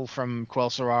model from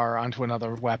Quel'Serrar onto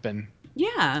another weapon.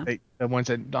 Yeah, The ones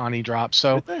that Donnie drops.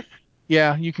 So Did they?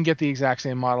 yeah, you can get the exact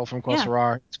same model from yeah,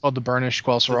 Quel'Serrar. It's called the Burnished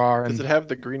Does, Quel'Serrar, does and it have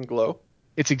the green glow?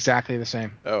 it's exactly the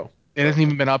same. Oh. It hasn't Okay.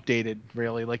 even been updated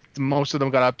really. Like most of them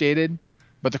got updated,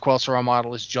 but the Quel'Serrar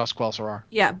model is just Quel'Serrar.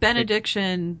 yeah. It,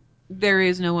 Benediction. There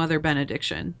is no other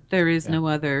Benediction. There is yeah. no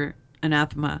other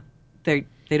anathema. They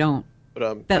don't.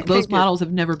 But That those models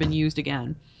have never been used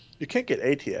again. you can't get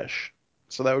ATH,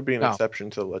 so that would be an No. exception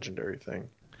to the legendary thing.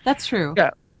 That's true.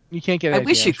 Yeah. You can't get I it.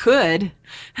 wish you could.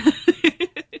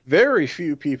 Very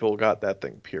few people got that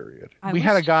thing, period. I We wish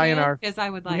had a you guy in could our because I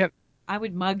would we had I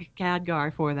would mug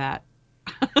Khadgar for that.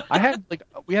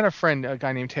 we had a friend, a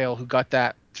guy named Tail, who got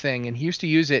that thing, and he used to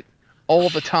use it all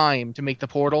the time to make the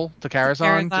portal to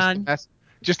Karazhan, Karazhan.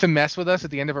 just to mess with us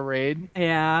at the end of a raid.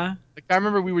 Yeah. Like I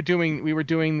remember we were at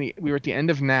the end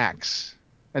of Nax,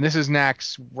 and this is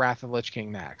Nax Wrath of the Lich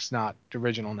King Nax, not the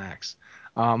original Nax.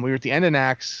 We were at the end of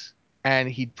Nax, and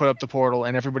he'd put up the portal,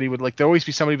 and everybody would like. There'd always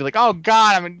be somebody be like, "Oh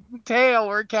God, I'm in Tail,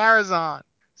 we're at Karazhan."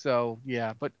 So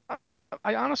yeah, but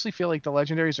I honestly feel like the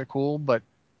legendaries are cool, but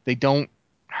they don't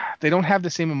have the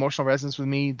same emotional resonance with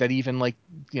me that even like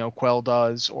Quell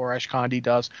does or Ashkandi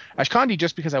does. Ashkandi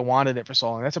just because I wanted it for so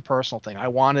long. That's a personal thing. I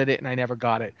wanted it and I never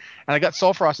got it, and I got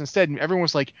Sulfuras instead. And everyone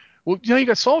was like, "Well, you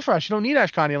got Sulfuras. You don't need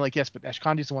Ashkandi." I'm like, "Yes, but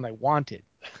Ashkandi's the one I wanted.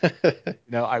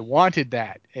 I wanted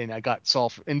that, and I got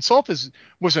Sulfur. And Sulfur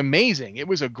was amazing. It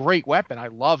was a great weapon. I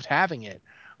loved having it.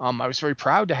 I was very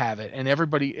proud to have it, and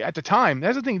everybody at the time.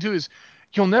 That's the thing too, is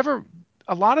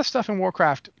a lot of stuff in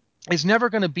Warcraft is never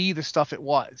going to be the stuff it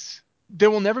was. There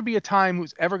will never be a time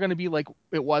who's ever going to be like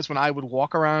it was when I would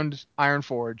walk around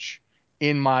Ironforge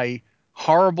in my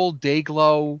horrible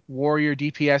Dayglow Warrior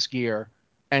DPS gear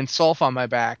and Sulf on my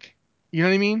back. You know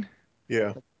what I mean?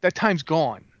 Yeah. That time's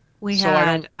gone.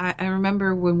 I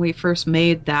remember when we first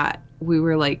made that, we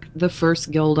were like the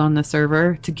first guild on the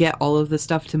server to get all of the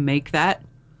stuff to make that.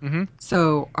 Mm-hmm.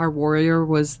 So our warrior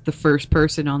was the first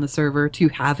person on the server to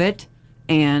have it.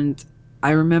 And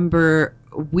I remember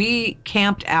we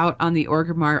camped out on the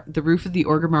roof of the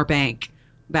Orgrimmar Bank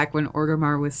back when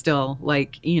Orgrimmar was still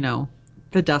like,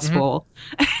 the Dust Bowl.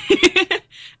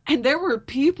 And there were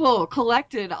people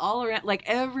collected all around, like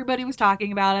everybody was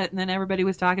talking about it, and then everybody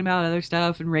was talking about other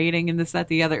stuff and raiding and this, that,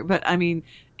 the other. But I mean,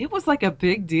 it was like a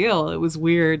big deal. It was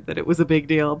weird that it was a big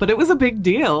deal, but it was a big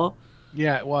deal.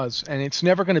 Yeah, it was. And it's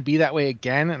never going to be that way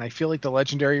again. And I feel like the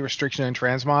legendary restriction in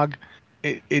Transmog,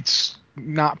 it's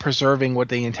not preserving what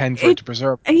they intend for it to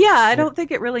preserve. Yeah, I don't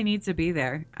think it really needs to be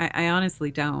there. I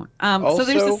honestly don't. So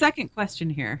there's a second question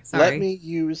here. Sorry. Let me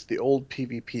use the old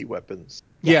PvP weapons.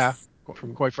 Yes. Yeah,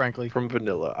 quite frankly. From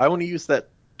vanilla. I want to use that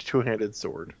two-handed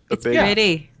sword. It's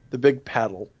pretty. The big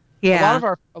paddle.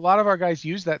 Yeah. A lot of our guys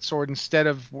use that sword instead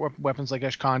of weapons like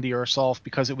Eshkandi or Asalf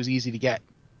because it was easy to get.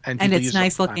 And it's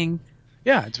nice looking.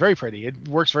 Yeah, it's very pretty. It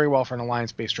works very well for an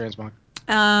alliance-based transmog.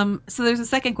 So there's a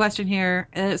second question here.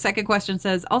 Second question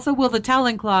says, also, will the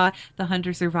Talon Claw, the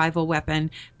hunter survival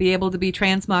weapon, be able to be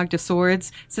transmogged to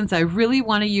swords? Since I really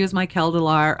want to use my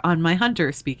Keldalar on my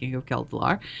hunter, speaking of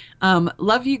Keldalar.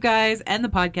 Love you guys and the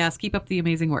podcast. Keep up the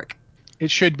amazing work.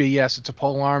 It should be, yes. It's a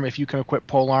polearm. If you can equip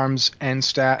polearms and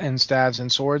staves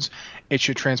and swords, it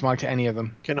should transmog to any of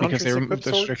them. Because they removed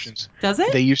the restrictions. Does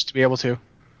it? They used to be able to.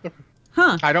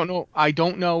 Huh. I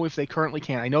don't know if they currently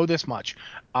can. I know this much.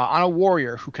 On a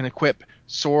warrior who can equip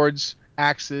swords,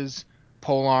 axes,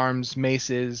 polearms,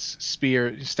 maces,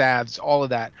 spears, staves, all of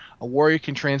that, a warrior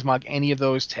can transmog any of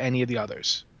those to any of the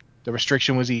others. The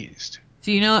restriction was eased.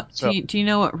 Do you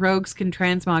know what rogues can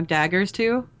transmog daggers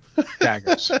to?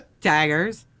 Daggers.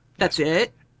 Daggers. That's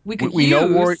it. We could we use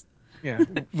know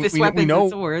fist weapons and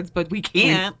swords, but we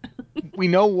can't. We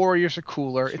know warriors are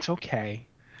cooler. It's okay.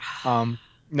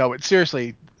 No, but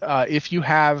seriously, if you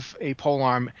have a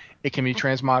polearm, it can be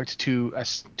transmogged to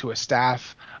a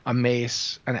staff, a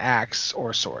mace, an axe,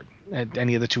 or a sword, and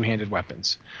any of the two-handed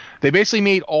weapons. They basically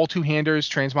made all two-handers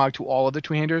transmog to all of the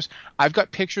two-handers. I've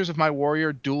got pictures of my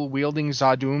warrior dual-wielding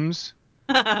Zadooms,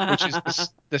 which is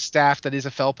the staff that is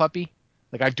a fell puppy.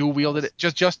 Like I've dual-wielded it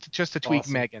just to tweak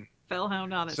Megan.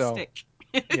 Fellhound on a stick.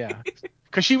 Yeah,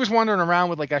 because she was wandering around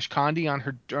with like Eshkandi on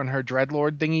her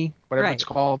Dreadlord thingy, whatever it's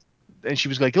called. And she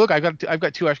was like, "Look, I've got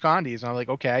two Eshkandis." And I'm like,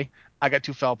 "Okay, I got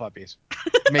two fell puppies.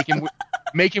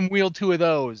 Make him wield two of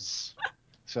those."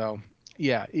 So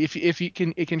yeah, if you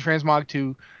can, it can transmog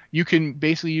to. You can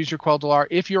basically use your Quel'Dalar.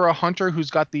 If you're a hunter who's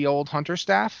got the old hunter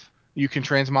staff, you can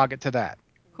transmog it to that.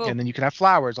 Cool. And then you can have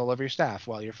flowers all over your staff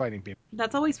while you're fighting people.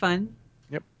 That's always fun.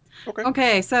 Yep.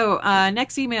 Okay, so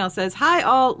next email says, "Hi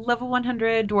all, level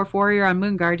 100 Dwarf Warrior on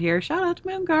Moonguard here. Shout out to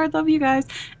Moonguard, love you guys."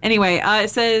 Anyway, it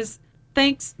says,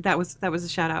 "Thanks." That was a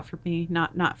shout out for me,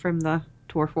 not from the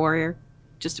Dwarf Warrior.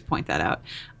 Just to point that out.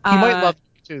 He might love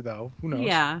you too, though. Who knows?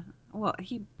 Yeah. Well,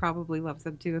 he probably loves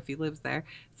them too if he lives there.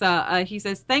 So he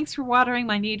says, "Thanks for watering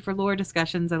my need for lore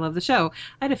discussions. I love the show.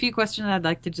 I had a few questions I'd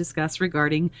like to discuss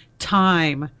regarding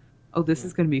time." Oh, this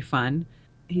is going to be fun.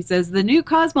 He says, "The new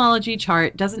cosmology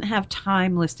chart doesn't have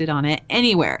time listed on it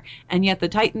anywhere, and yet the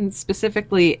Titans,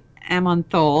 specifically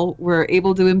Amonthol, were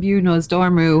able to imbue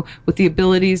Nosdormu with the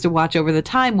abilities to watch over the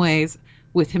time ways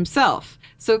with himself.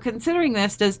 So considering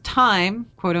this, does time,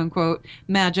 quote-unquote,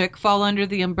 magic fall under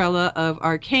the umbrella of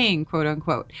arcane,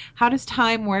 quote-unquote? How does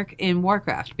time work in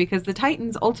Warcraft? Because the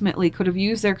Titans ultimately could have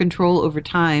used their control over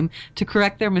time to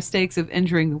correct their mistakes of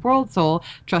injuring the World Soul,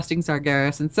 trusting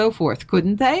Sargeras, and so forth,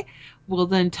 couldn't they? Well,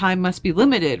 then time must be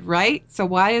limited, right? So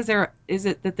why is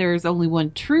it that there is only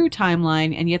one true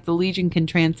timeline, and yet the Legion can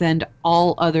transcend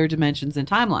all other dimensions and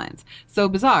timelines? So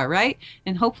bizarre, right?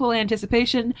 In hopeful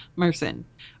anticipation, Merson.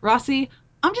 Rossi,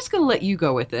 I'm just going to let you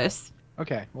go with this.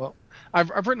 Okay, well,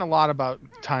 I've written a lot about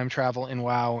time travel in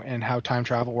WoW and how time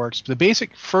travel works. The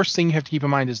basic first thing you have to keep in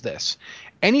mind is this.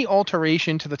 Any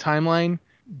alteration to the timeline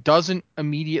doesn't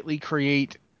immediately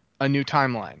create a new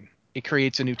timeline. It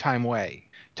creates a new timeway.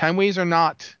 Timeways are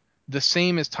not the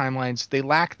same as timelines. They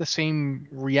lack the same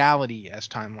reality as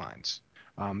timelines.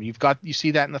 You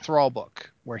see that in the Thrall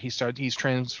book where he's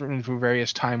transferring through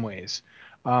various timeways.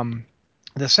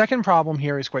 The second problem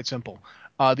here is quite simple.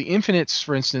 The Infinites,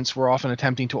 for instance, were often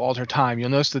attempting to alter time. You'll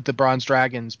notice that the Bronze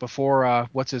Dragons, before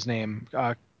what's his name,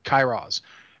 Kairos,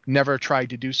 never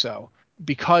tried to do so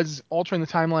because altering the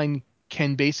timeline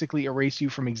can basically erase you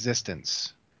from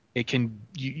existence. It can.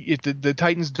 The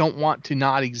Titans don't want to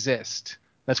not exist.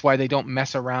 That's why they don't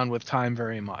mess around with time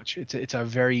very much. It's a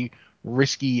very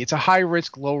risky. It's a high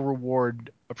risk, low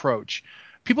reward approach.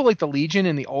 People like the Legion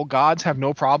and the Old Gods have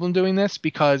no problem doing this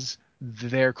because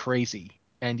they're crazy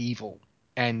and evil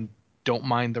and don't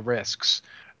mind the risks.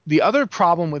 The other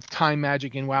problem with time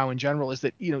magic in WoW in general is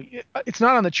that it's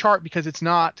not on the chart because it's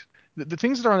not the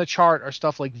things that are on the chart are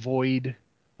stuff like void,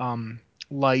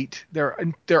 light.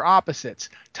 They're opposites.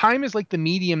 Time is like the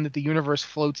medium that the universe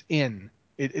floats in.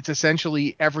 It's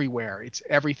essentially everywhere. It's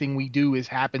everything we do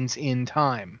happens in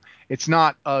time. It's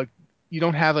not you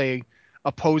don't have a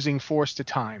opposing force to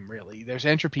time really. There's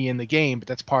entropy in the game, but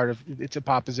that's part of its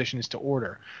opposition is to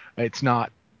order. It's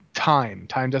not time.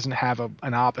 Time doesn't have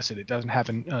an opposite. It doesn't have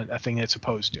a thing it's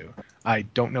opposed to. I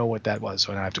don't know what that was,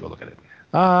 so I have to go look at it.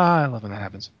 I love when that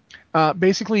happens.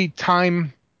 Basically,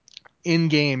 time in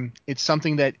game, it's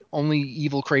something that only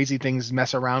evil, crazy things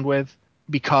mess around with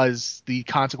because the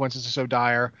consequences are so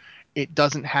dire. It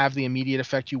doesn't have the immediate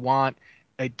effect you want.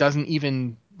 It doesn't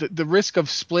even the risk of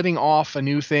splitting off a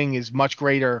new thing is much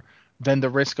greater than the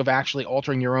risk of actually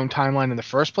altering your own timeline in the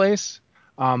first place.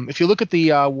 If you look at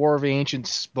the War of the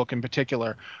Ancients book in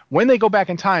particular, when they go back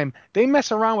in time, they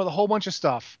mess around with a whole bunch of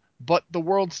stuff, but the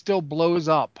world still blows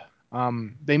up.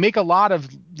 They make a lot of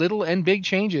little and big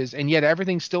changes, and yet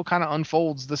everything still kind of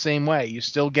unfolds the same way. You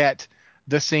still get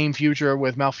the same future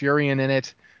with Malfurion in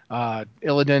it.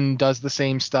 Illidan does the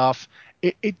same stuff.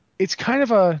 It's kind of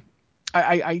a...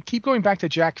 I keep going back to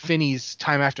Jack Finney's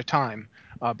Time After Time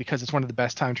because it's one of the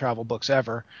best time travel books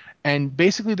ever. And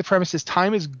basically the premise is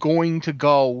time is going to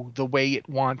go the way it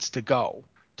wants to go.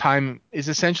 Time is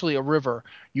essentially a river.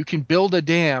 You can build a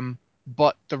dam,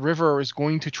 but the river is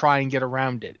going to try and get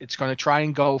around it. It's going to try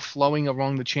and go flowing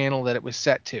along the channel that it was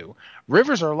set to.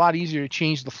 Rivers are a lot easier to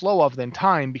change the flow of than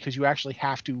time because you actually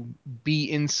have to be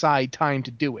inside time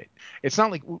to do it. It's not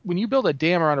like when you build a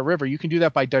dam around a river, you can do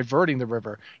that by diverting the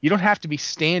river. You don't have to be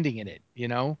standing in it,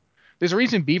 There's a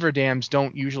reason beaver dams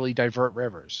don't usually divert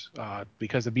rivers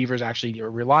because the beavers actually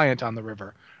are reliant on the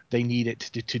river. They need it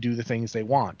to do the things they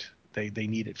want. They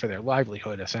need it for their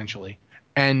livelihood, essentially.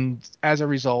 And as a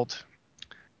result...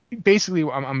 Basically,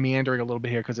 I'm meandering a little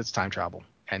bit here because it's time travel,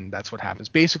 and that's what happens.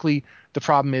 Basically, the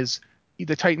problem is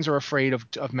the Titans are afraid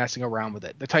of messing around with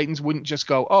it. The Titans wouldn't just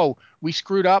go, oh, we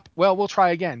screwed up, well, we'll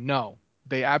try again. No,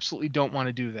 they absolutely don't want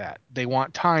to do that. They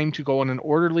want time to go in an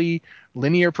orderly,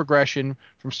 linear progression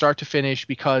from start to finish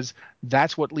because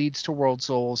that's what leads to world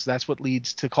souls. That's what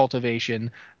leads to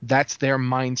cultivation. That's their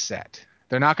mindset.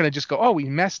 They're not going to just go, oh, we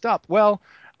messed up. Well,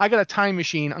 I got a time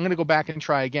machine. I'm going to go back and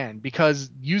try again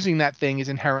because using that thing is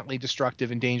inherently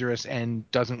destructive and dangerous and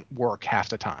doesn't work half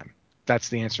the time. That's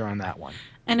the answer on that one.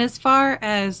 And as far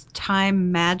as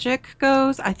time magic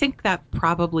goes, I think that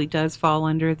probably does fall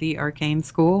under the arcane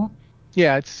school.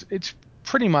 Yeah, it's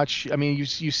pretty much. I mean, you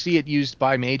see it used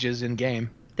by mages in game.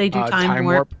 They do time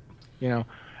warp.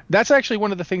 That's actually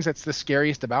one of the things that's the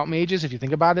scariest about mages, if you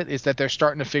think about it, is that they're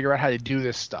starting to figure out how to do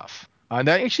this stuff.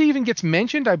 That actually even gets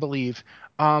mentioned, I believe.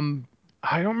 I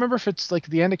don't remember if it's like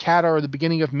the end of Kata or the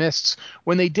beginning of Mists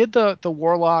when they did the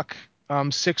Warlock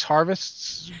 6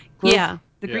 Harvests group. Yeah,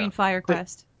 the Green Fire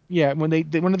Quest. Yeah, when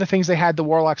one of the things they had the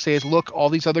Warlock say is, look, all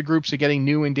these other groups are getting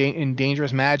new and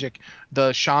dangerous magic.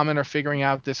 The Shaman are figuring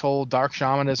out this whole dark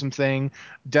shamanism thing.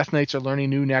 Death Knights are learning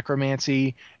new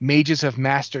necromancy. Mages have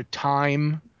mastered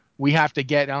time. We have to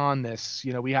get on this.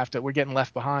 We're getting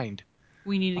left behind.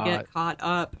 We need to get caught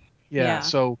up. Yeah,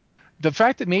 so the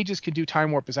fact that mages can do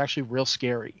time warp is actually real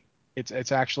scary.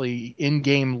 It's actually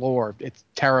in-game lore. It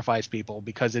terrifies people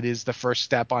because it is the first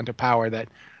step onto power that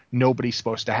nobody's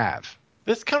supposed to have.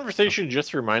 This conversation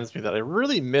just reminds me that I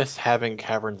really miss having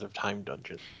Caverns of Time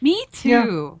dungeons. Me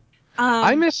too.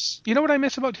 Yeah. You know what I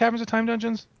miss about Caverns of Time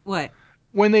dungeons? What?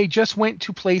 When they just went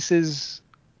to places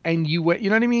and you went, you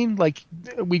know what I mean? Like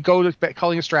we'd go to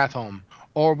Culling of Stratholme,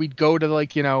 or we'd go to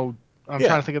I'm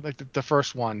trying to think of like the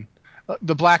first one.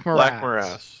 The Black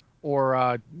Morass.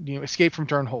 Or Escape from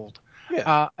Durnhold.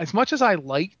 Yeah. As much as I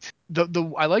liked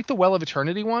I liked the Well of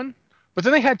Eternity one, but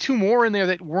then they had 2 more in there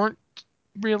that weren't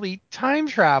really time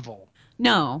travel.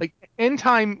 No. Like End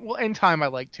Time I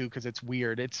like too because it's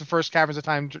weird. It's the first Caverns of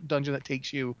Time dungeon that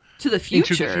takes you to the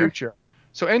future. Into the future.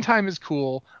 So End Time is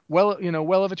cool. Well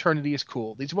of Eternity is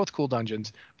cool. These are both cool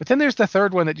dungeons. But then there's the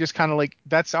third one that just kind of like,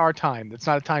 that's our time. That's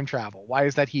not a time travel. Why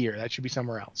is that here? That should be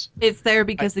somewhere else. It's there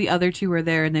because the other 2 were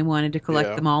there and they wanted to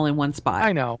collect them all in one spot.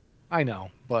 I know. I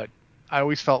know, but I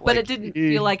always felt But like it didn't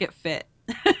feel like it fit.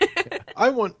 I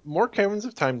want more Caverns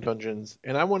of Time dungeons,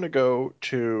 and I want to go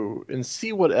to and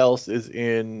see what else is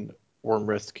in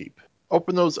Wyrmrest Keep.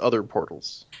 Open those other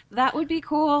portals. That would be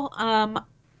cool.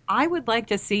 I'd like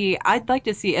to see,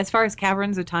 as far as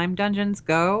Caverns of Time dungeons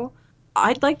go,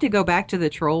 I'd like to go back to the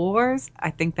Troll Wars.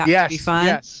 I think that would be fun.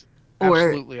 Yes, Or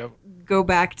absolutely. go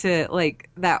back to like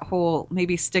that whole,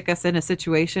 maybe stick us in a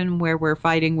situation where we're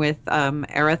fighting with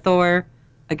Arathor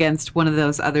against one of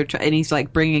those other, and he's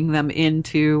like bringing them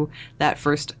into that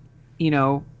first,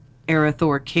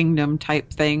 Arathor kingdom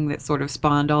type thing that sort of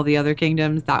spawned all the other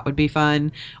kingdoms. That would be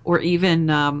fun. Or even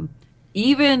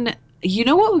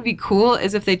what would be cool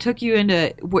is if they took you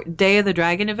into Day of the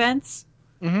Dragon events.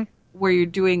 Mm-hmm. Where you're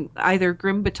doing either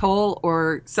Grim Batol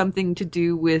or something to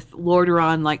do with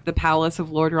Lordaeron, like the Palace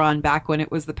of Lordaeron back when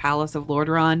it was the Palace of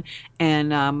Lordaeron,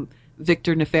 and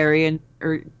Victor Nefarian,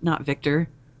 or not Victor.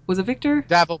 Was it Victor?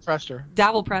 Davil Prester.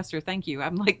 Davil Prester, thank you.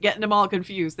 I'm like getting them all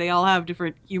confused. They all have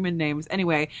different human names.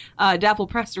 Anyway, Davil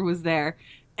Prester was there,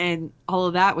 and all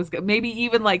of that was good. Maybe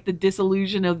even like the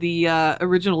dissolution of the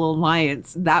original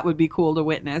alliance. That would be cool to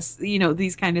witness.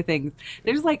 These kind of things.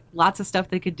 There's like lots of stuff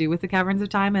they could do with the Caverns of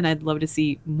Time, and I'd love to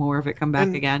see more of it come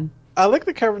back again. I like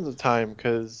the Caverns of Time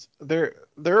because they're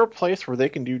a place where they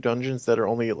can do dungeons that are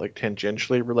only like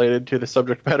tangentially related to the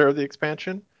subject matter of the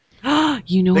expansion.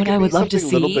 You know what I would love to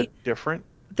see? A little bit different.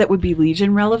 That would be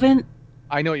Legion relevant.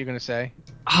 I know what you're going to say.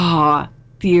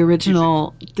 The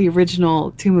original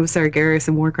Tomb of Sargeras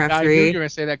in Warcraft 3. I knew you were going to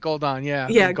say that Gul'dan, yeah.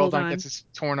 Yeah, Gul'dan gets his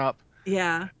torn up.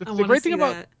 Yeah, the great thing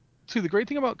about the great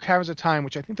thing about Caverns of Time,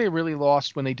 which I think they really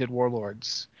lost when they did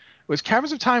Warlords, was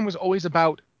Caverns of Time was always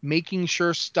about making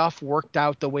sure stuff worked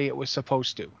out the way it was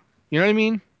supposed to. You know what I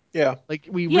mean? Yeah. Like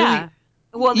really.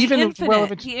 Well, even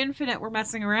the Infinite, we're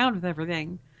messing around with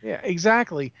everything. Yeah,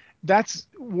 exactly. That's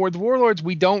with Warlords.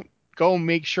 We don't go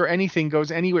make sure anything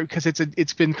goes anywhere because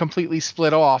it's been completely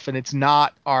split off and it's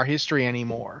not our history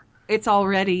anymore. It's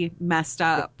already messed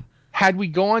up. Had we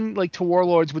gone like to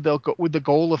Warlords with the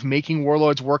goal of making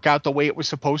Warlords work out the way it was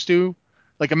supposed to,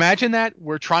 like imagine that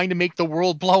we're trying to make the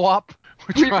world blow up.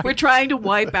 We're trying to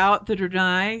wipe out the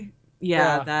Draenei.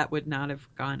 Yeah, that would not have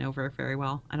gone over very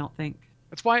well, I don't think.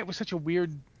 That's why it was such a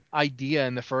weird idea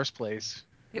in the first place.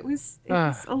 It was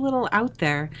a little out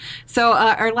there. So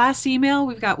our last email,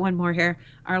 we've got one more here.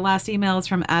 Our last email is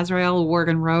from Azrael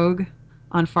Worgen Rogue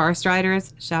on Forest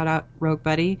Riders. Shout out, Rogue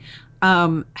Buddy.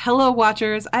 Hello,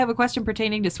 Watchers. I have a question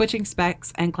pertaining to switching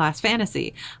specs and class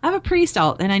fantasy. I have a priest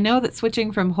alt, and I know that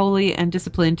switching from holy and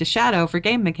discipline to shadow for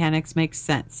game mechanics makes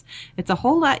sense. It's a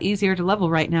whole lot easier to level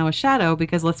right now as shadow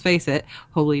because, let's face it,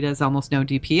 holy does almost no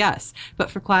DPS. But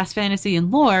for class fantasy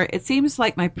and lore, it seems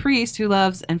like my priest, who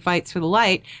loves and fights for the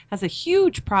light, has a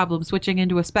huge problem switching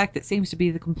into a spec that seems to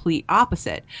be the complete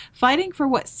opposite. Fighting for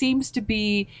what seems to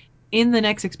be in the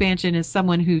next expansion is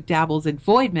someone who dabbles in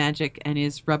void magic and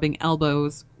is rubbing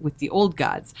elbows with the old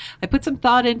gods. I put some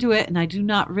thought into it, and I do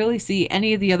not really see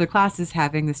any of the other classes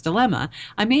having this dilemma.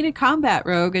 I made a combat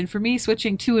rogue, and for me,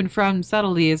 switching to and from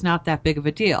subtlety is not that big of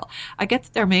a deal. I get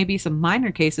that there may be some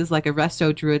minor cases like a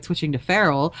resto druid switching to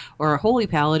feral, or a holy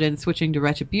paladin switching to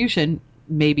retribution,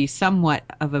 maybe somewhat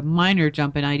of a minor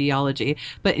jump in ideology,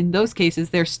 but in those cases,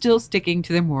 they're still sticking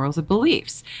to their morals and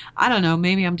beliefs. I don't know,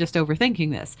 maybe I'm just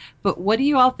overthinking this, but what do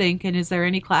you all think, and is there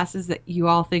any classes that you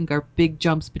all think are big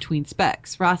jumps between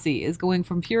specs? Rossi, is going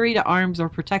from fury to arms or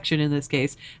protection in this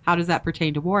case? How does that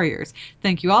pertain to warriors?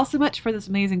 Thank you all so much for this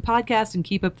amazing podcast, and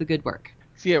keep up the good work.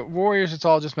 So yeah, warriors, it's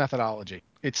all just methodology.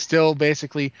 It's still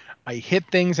basically, I hit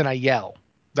things and I yell.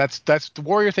 That's the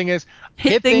warrior thing is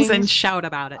hit things and shout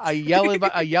about it. I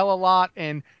yell a lot,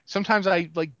 and sometimes I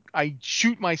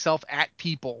shoot myself at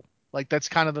people. Like that's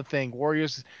kind of the thing.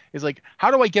 Warriors is like,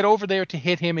 how do I get over there to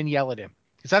hit him and yell at him?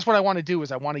 Because that's what I want to do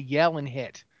is I want to yell and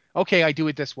hit. Okay, I do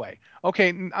it this way. Okay,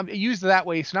 I'm used that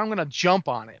way, so now I'm going to jump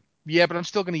on it. Yeah, but I'm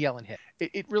still going to yell and hit.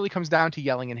 It really comes down to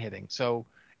yelling and hitting. So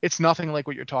it's nothing like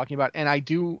what you're talking about. And I'm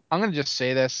going to just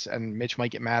say this, and Mitch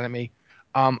might get mad at me.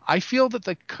 I feel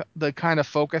that the kind of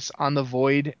focus on the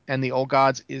void and the old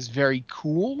gods is very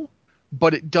cool,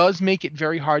 but it does make it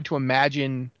very hard to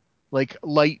imagine like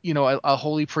light, a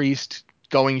holy priest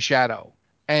going shadow.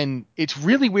 And it's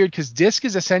really weird because Disc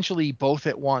is essentially both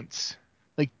at once.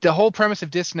 Like the whole premise of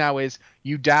Disc now is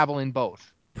you dabble in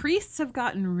both. Priests have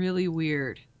gotten really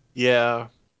weird. Yeah.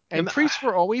 And priests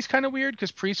were always kind of weird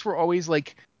because priests were always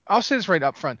like, I'll say this right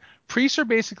up front. Priests are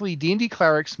basically D&D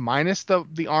clerics minus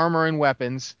the armor and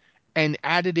weapons, and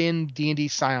added in D&D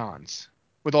scions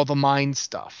with all the mind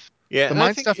stuff. Yeah, the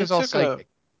mind stuff is all psychic.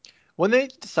 When they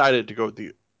decided to go with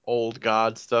the old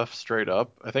god stuff straight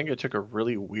up. I think it took a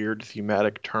really weird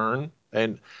thematic turn.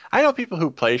 And I know people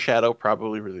who play Shadow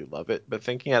probably really love it, but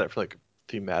thinking at it from like a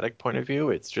thematic point of view,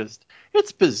 it's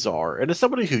bizarre. And as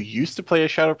somebody who used to play a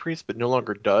Shadow Priest but no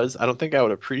longer does, I don't think I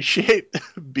would appreciate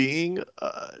being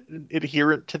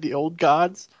adherent to the old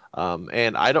gods.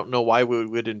 And I don't know why we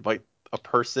would invite a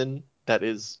person that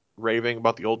is raving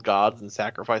about the old gods and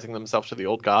sacrificing themselves to the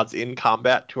old gods in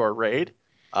combat to our raid.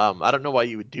 I don't know why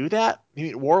you would do that. I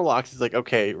mean, Warlocks is like,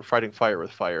 okay, we're fighting fire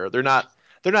with fire. They're not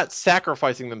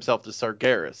sacrificing themselves to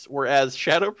Sargeras. Whereas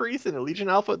Shadow Priest and Legion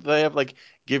Alpha, they have like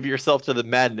give yourself to the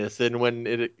madness, and when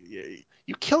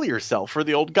you kill yourself for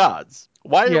the old gods.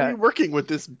 Why are we working with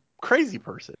this crazy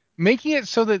person? Making it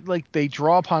so that like they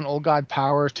draw upon old god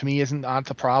power to me isn't not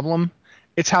the problem.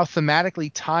 It's how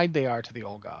thematically tied they are to the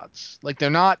old gods. Like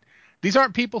these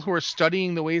aren't people who are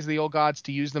studying the ways of the old gods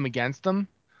to use them against them.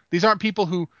 These aren't people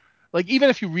who, like, even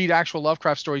if you read actual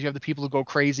Lovecraft stories, you have the people who go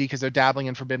crazy because they're dabbling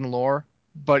in forbidden lore.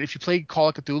 But if you play Call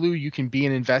of Cthulhu, you can be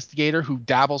an investigator who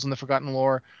dabbles in the forgotten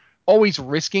lore, always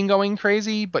risking going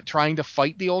crazy, but trying to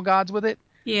fight the old gods with it.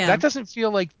 Yeah. That doesn't feel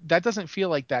like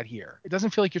that here. It doesn't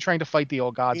feel like you're trying to fight the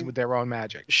old gods with their own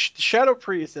magic. Shadow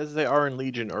Priests, as they are in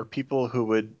Legion, are people who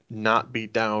would not be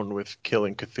down with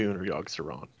killing Cthulhu or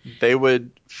Yogg-Saron. They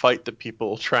would fight the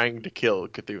people trying to kill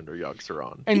Cthulhu or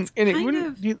Yogg-Saron.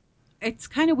 It's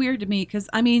kind of weird to me because,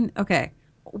 I mean, okay,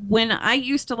 when I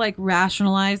used to like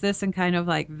rationalize this and kind of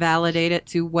like validate it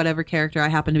to whatever character I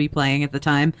happened to be playing at the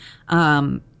time,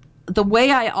 the way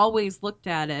I always looked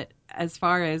at it as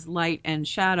far as light and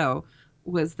shadow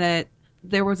was that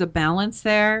there was a balance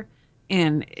there,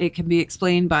 and it can be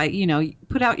explained by,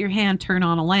 put out your hand, turn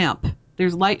on a lamp.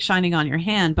 There's light shining on your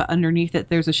hand, but underneath it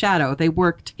there's a shadow. They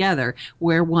work together.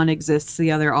 Where one exists,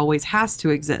 the other always has to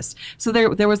exist. So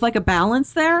there was like a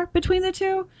balance there between the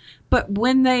two. But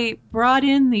when they brought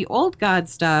in the old god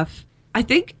stuff, I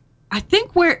think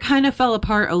where it kind of fell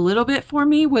apart a little bit for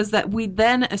me was that we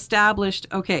then established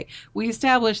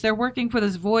they're working for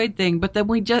this void thing, but then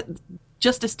we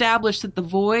just established that the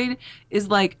void is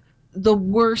like the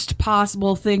worst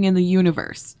possible thing in the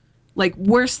universe. Like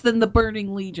worse than the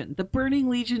Burning Legion. The Burning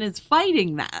Legion is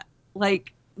fighting that.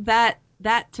 Like that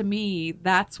to me,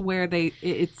 that's where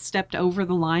it stepped over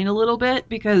the line a little bit,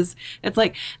 because it's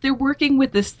like they're working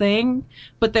with this thing,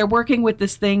 but they're working with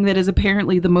this thing that is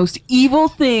apparently the most evil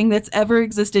thing that's ever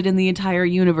existed in the entire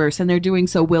universe, and they're doing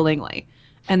so willingly.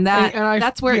 And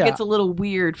that's where it gets a little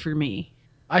weird for me.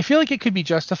 I feel like it could be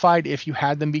justified if you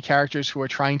had them be characters who are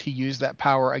trying to use that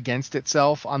power against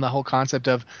itself, on the whole concept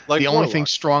of like the only thing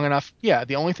strong enough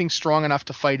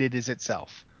to fight it is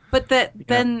itself. But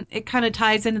then it kind of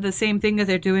ties into the same thing that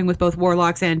they're doing with both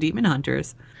warlocks and demon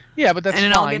hunters. Yeah, but that's fine.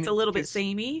 And it all gets a little bit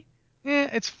samey. Yeah,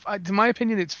 it's, in my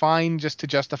opinion, it's fine just to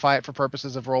justify it for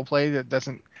purposes of roleplay. That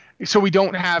doesn't, so we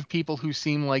don't have people who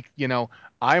seem like,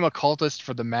 I'm a cultist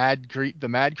for the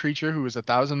mad creature who is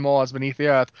 1,000 moles beneath the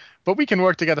earth, but we can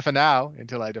work together for now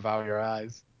until I devour your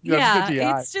eyes.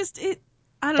 It's just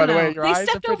I don't know. They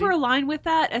stepped over a line with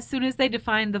that as soon as they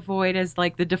defined the void as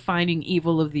like the defining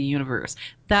evil of the universe.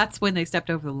 That's when they stepped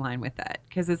over the line with that,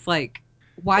 because it's like,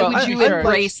 why would you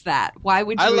embrace that? Why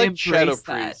would you embrace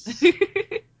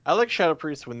that? I like Shadow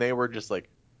Priests when they were just like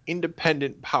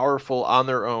independent, powerful on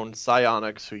their own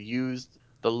psionics who used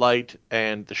the light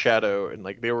and the shadow, and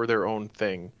like they were their own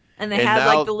thing. And they had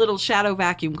like the little shadow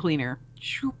vacuum cleaner.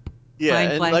 Yeah,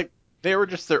 and like they were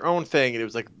just their own thing, and it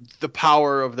was like the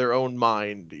power of their own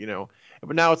mind,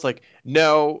 But now it's like,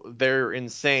 no, they're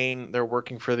insane. They're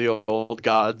working for the old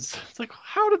gods. It's like,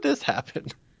 how did this happen?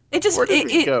 Where did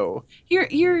we go?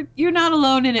 You're not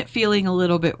alone in it feeling a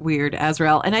little bit weird,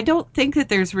 Azrael. And I don't think that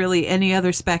there's really any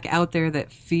other spec out there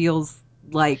that feels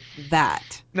like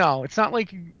that. No, it's not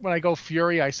like when I go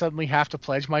Fury, I suddenly have to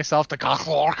pledge myself to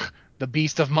Gothlork, the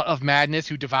beast of madness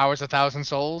who devours 1,000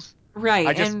 souls. Right.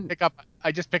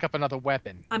 I just pick up another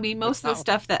weapon. I mean, most of the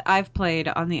stuff that I've played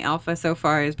on the alpha so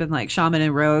far has been like Shaman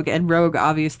and Rogue. And Rogue,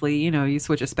 obviously, you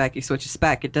switch a spec.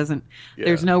 It doesn't,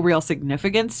 there's no real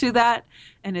significance to that.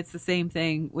 And it's the same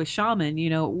thing with Shaman.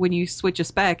 When you switch a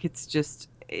spec, it's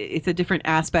a different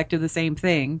aspect of the same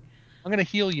thing. I'm going to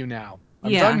heal you now.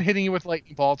 I'm done hitting you with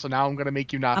lightning bolts, so now I'm going to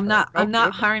make you not hurt. I'm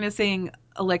not harnessing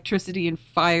electricity and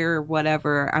fire or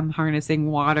whatever. I'm harnessing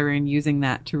water and using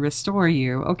that to restore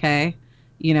you. Okay.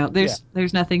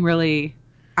 There's nothing really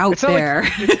out there.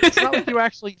 It's not like you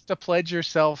actually have to pledge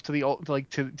yourself to the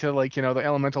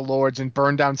elemental lords and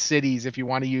burn down cities if you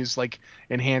want to use like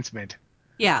enhancement.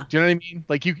 Yeah. Do you know what I mean?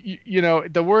 Like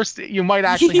the worst, you might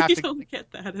actually have to. You don't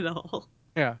get that at all.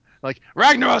 Yeah. Like,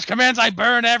 Ragnaros commands I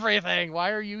burn everything.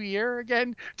 Why are you here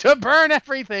again? To burn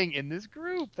everything in this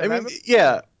group. I mean,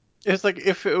 yeah. It's like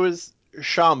if it was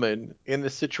Shaman in the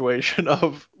situation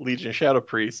of Legion Shadow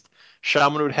Priest,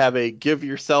 Shaman would have a give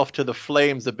yourself to the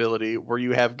flames ability where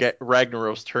you have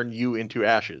Ragnaros turn you into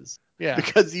ashes. Yeah.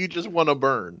 Because you just want to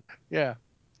burn. Yeah.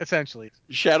 Essentially.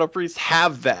 Shadow Priests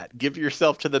have that. Give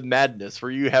yourself to the madness where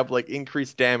you have like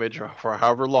increased damage for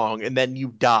however long and then you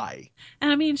die.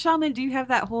 And I mean, Shaman do have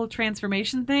that whole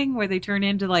transformation thing where they turn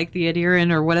into like the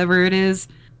Adiran or whatever it is.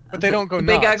 But they don't go the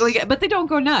nuts. Big ugly guy. But they don't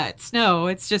go nuts. No,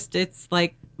 it's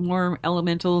like more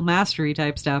elemental mastery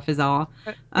type stuff is all.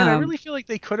 And I really feel like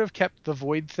they could have kept the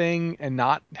Void thing and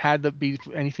not had to be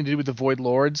anything to do with the Void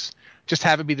Lords. Just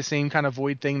have it be the same kind of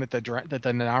Void thing that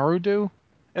the Naru do.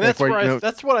 And that's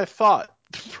that's what I thought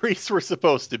the priests were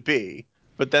supposed to be.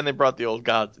 But then they brought the old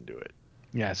gods into it.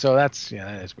 Yeah, so that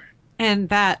is weird. And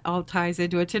that all ties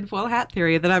into a tinfoil hat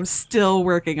theory that I'm still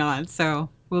working on. So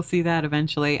we'll see that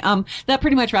eventually. That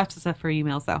pretty much wraps us up for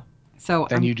emails, though. So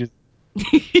then you just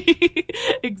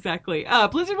exactly.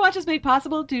 Blizzard Watch is made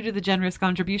possible due to the generous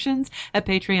contributions at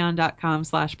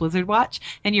patreon.com/blizzardwatch,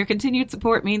 and your continued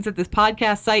support means that this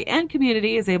podcast site and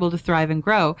community is able to thrive and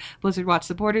grow. Blizzard Watch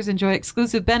supporters enjoy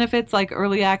exclusive benefits like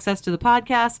early access to the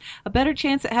podcast, a better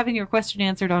chance at having your question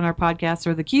answered on our podcast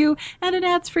or the queue, and an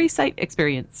ads-free site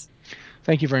experience.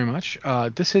 Thank you very much.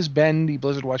 This has been the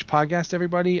Blizzard Watch podcast,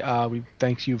 everybody. We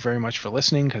thank you very much for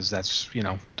listening, because that's,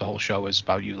 the whole show is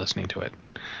about you listening to it.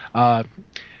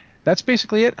 That's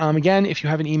basically it. Again, if you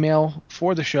have an email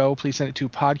for the show, please send it to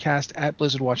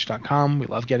podcast@blizzardwatch.com. We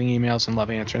love getting emails and love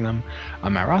answering them.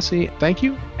 I'm Matt Rossi. Thank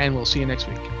you, and we'll see you next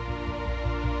week.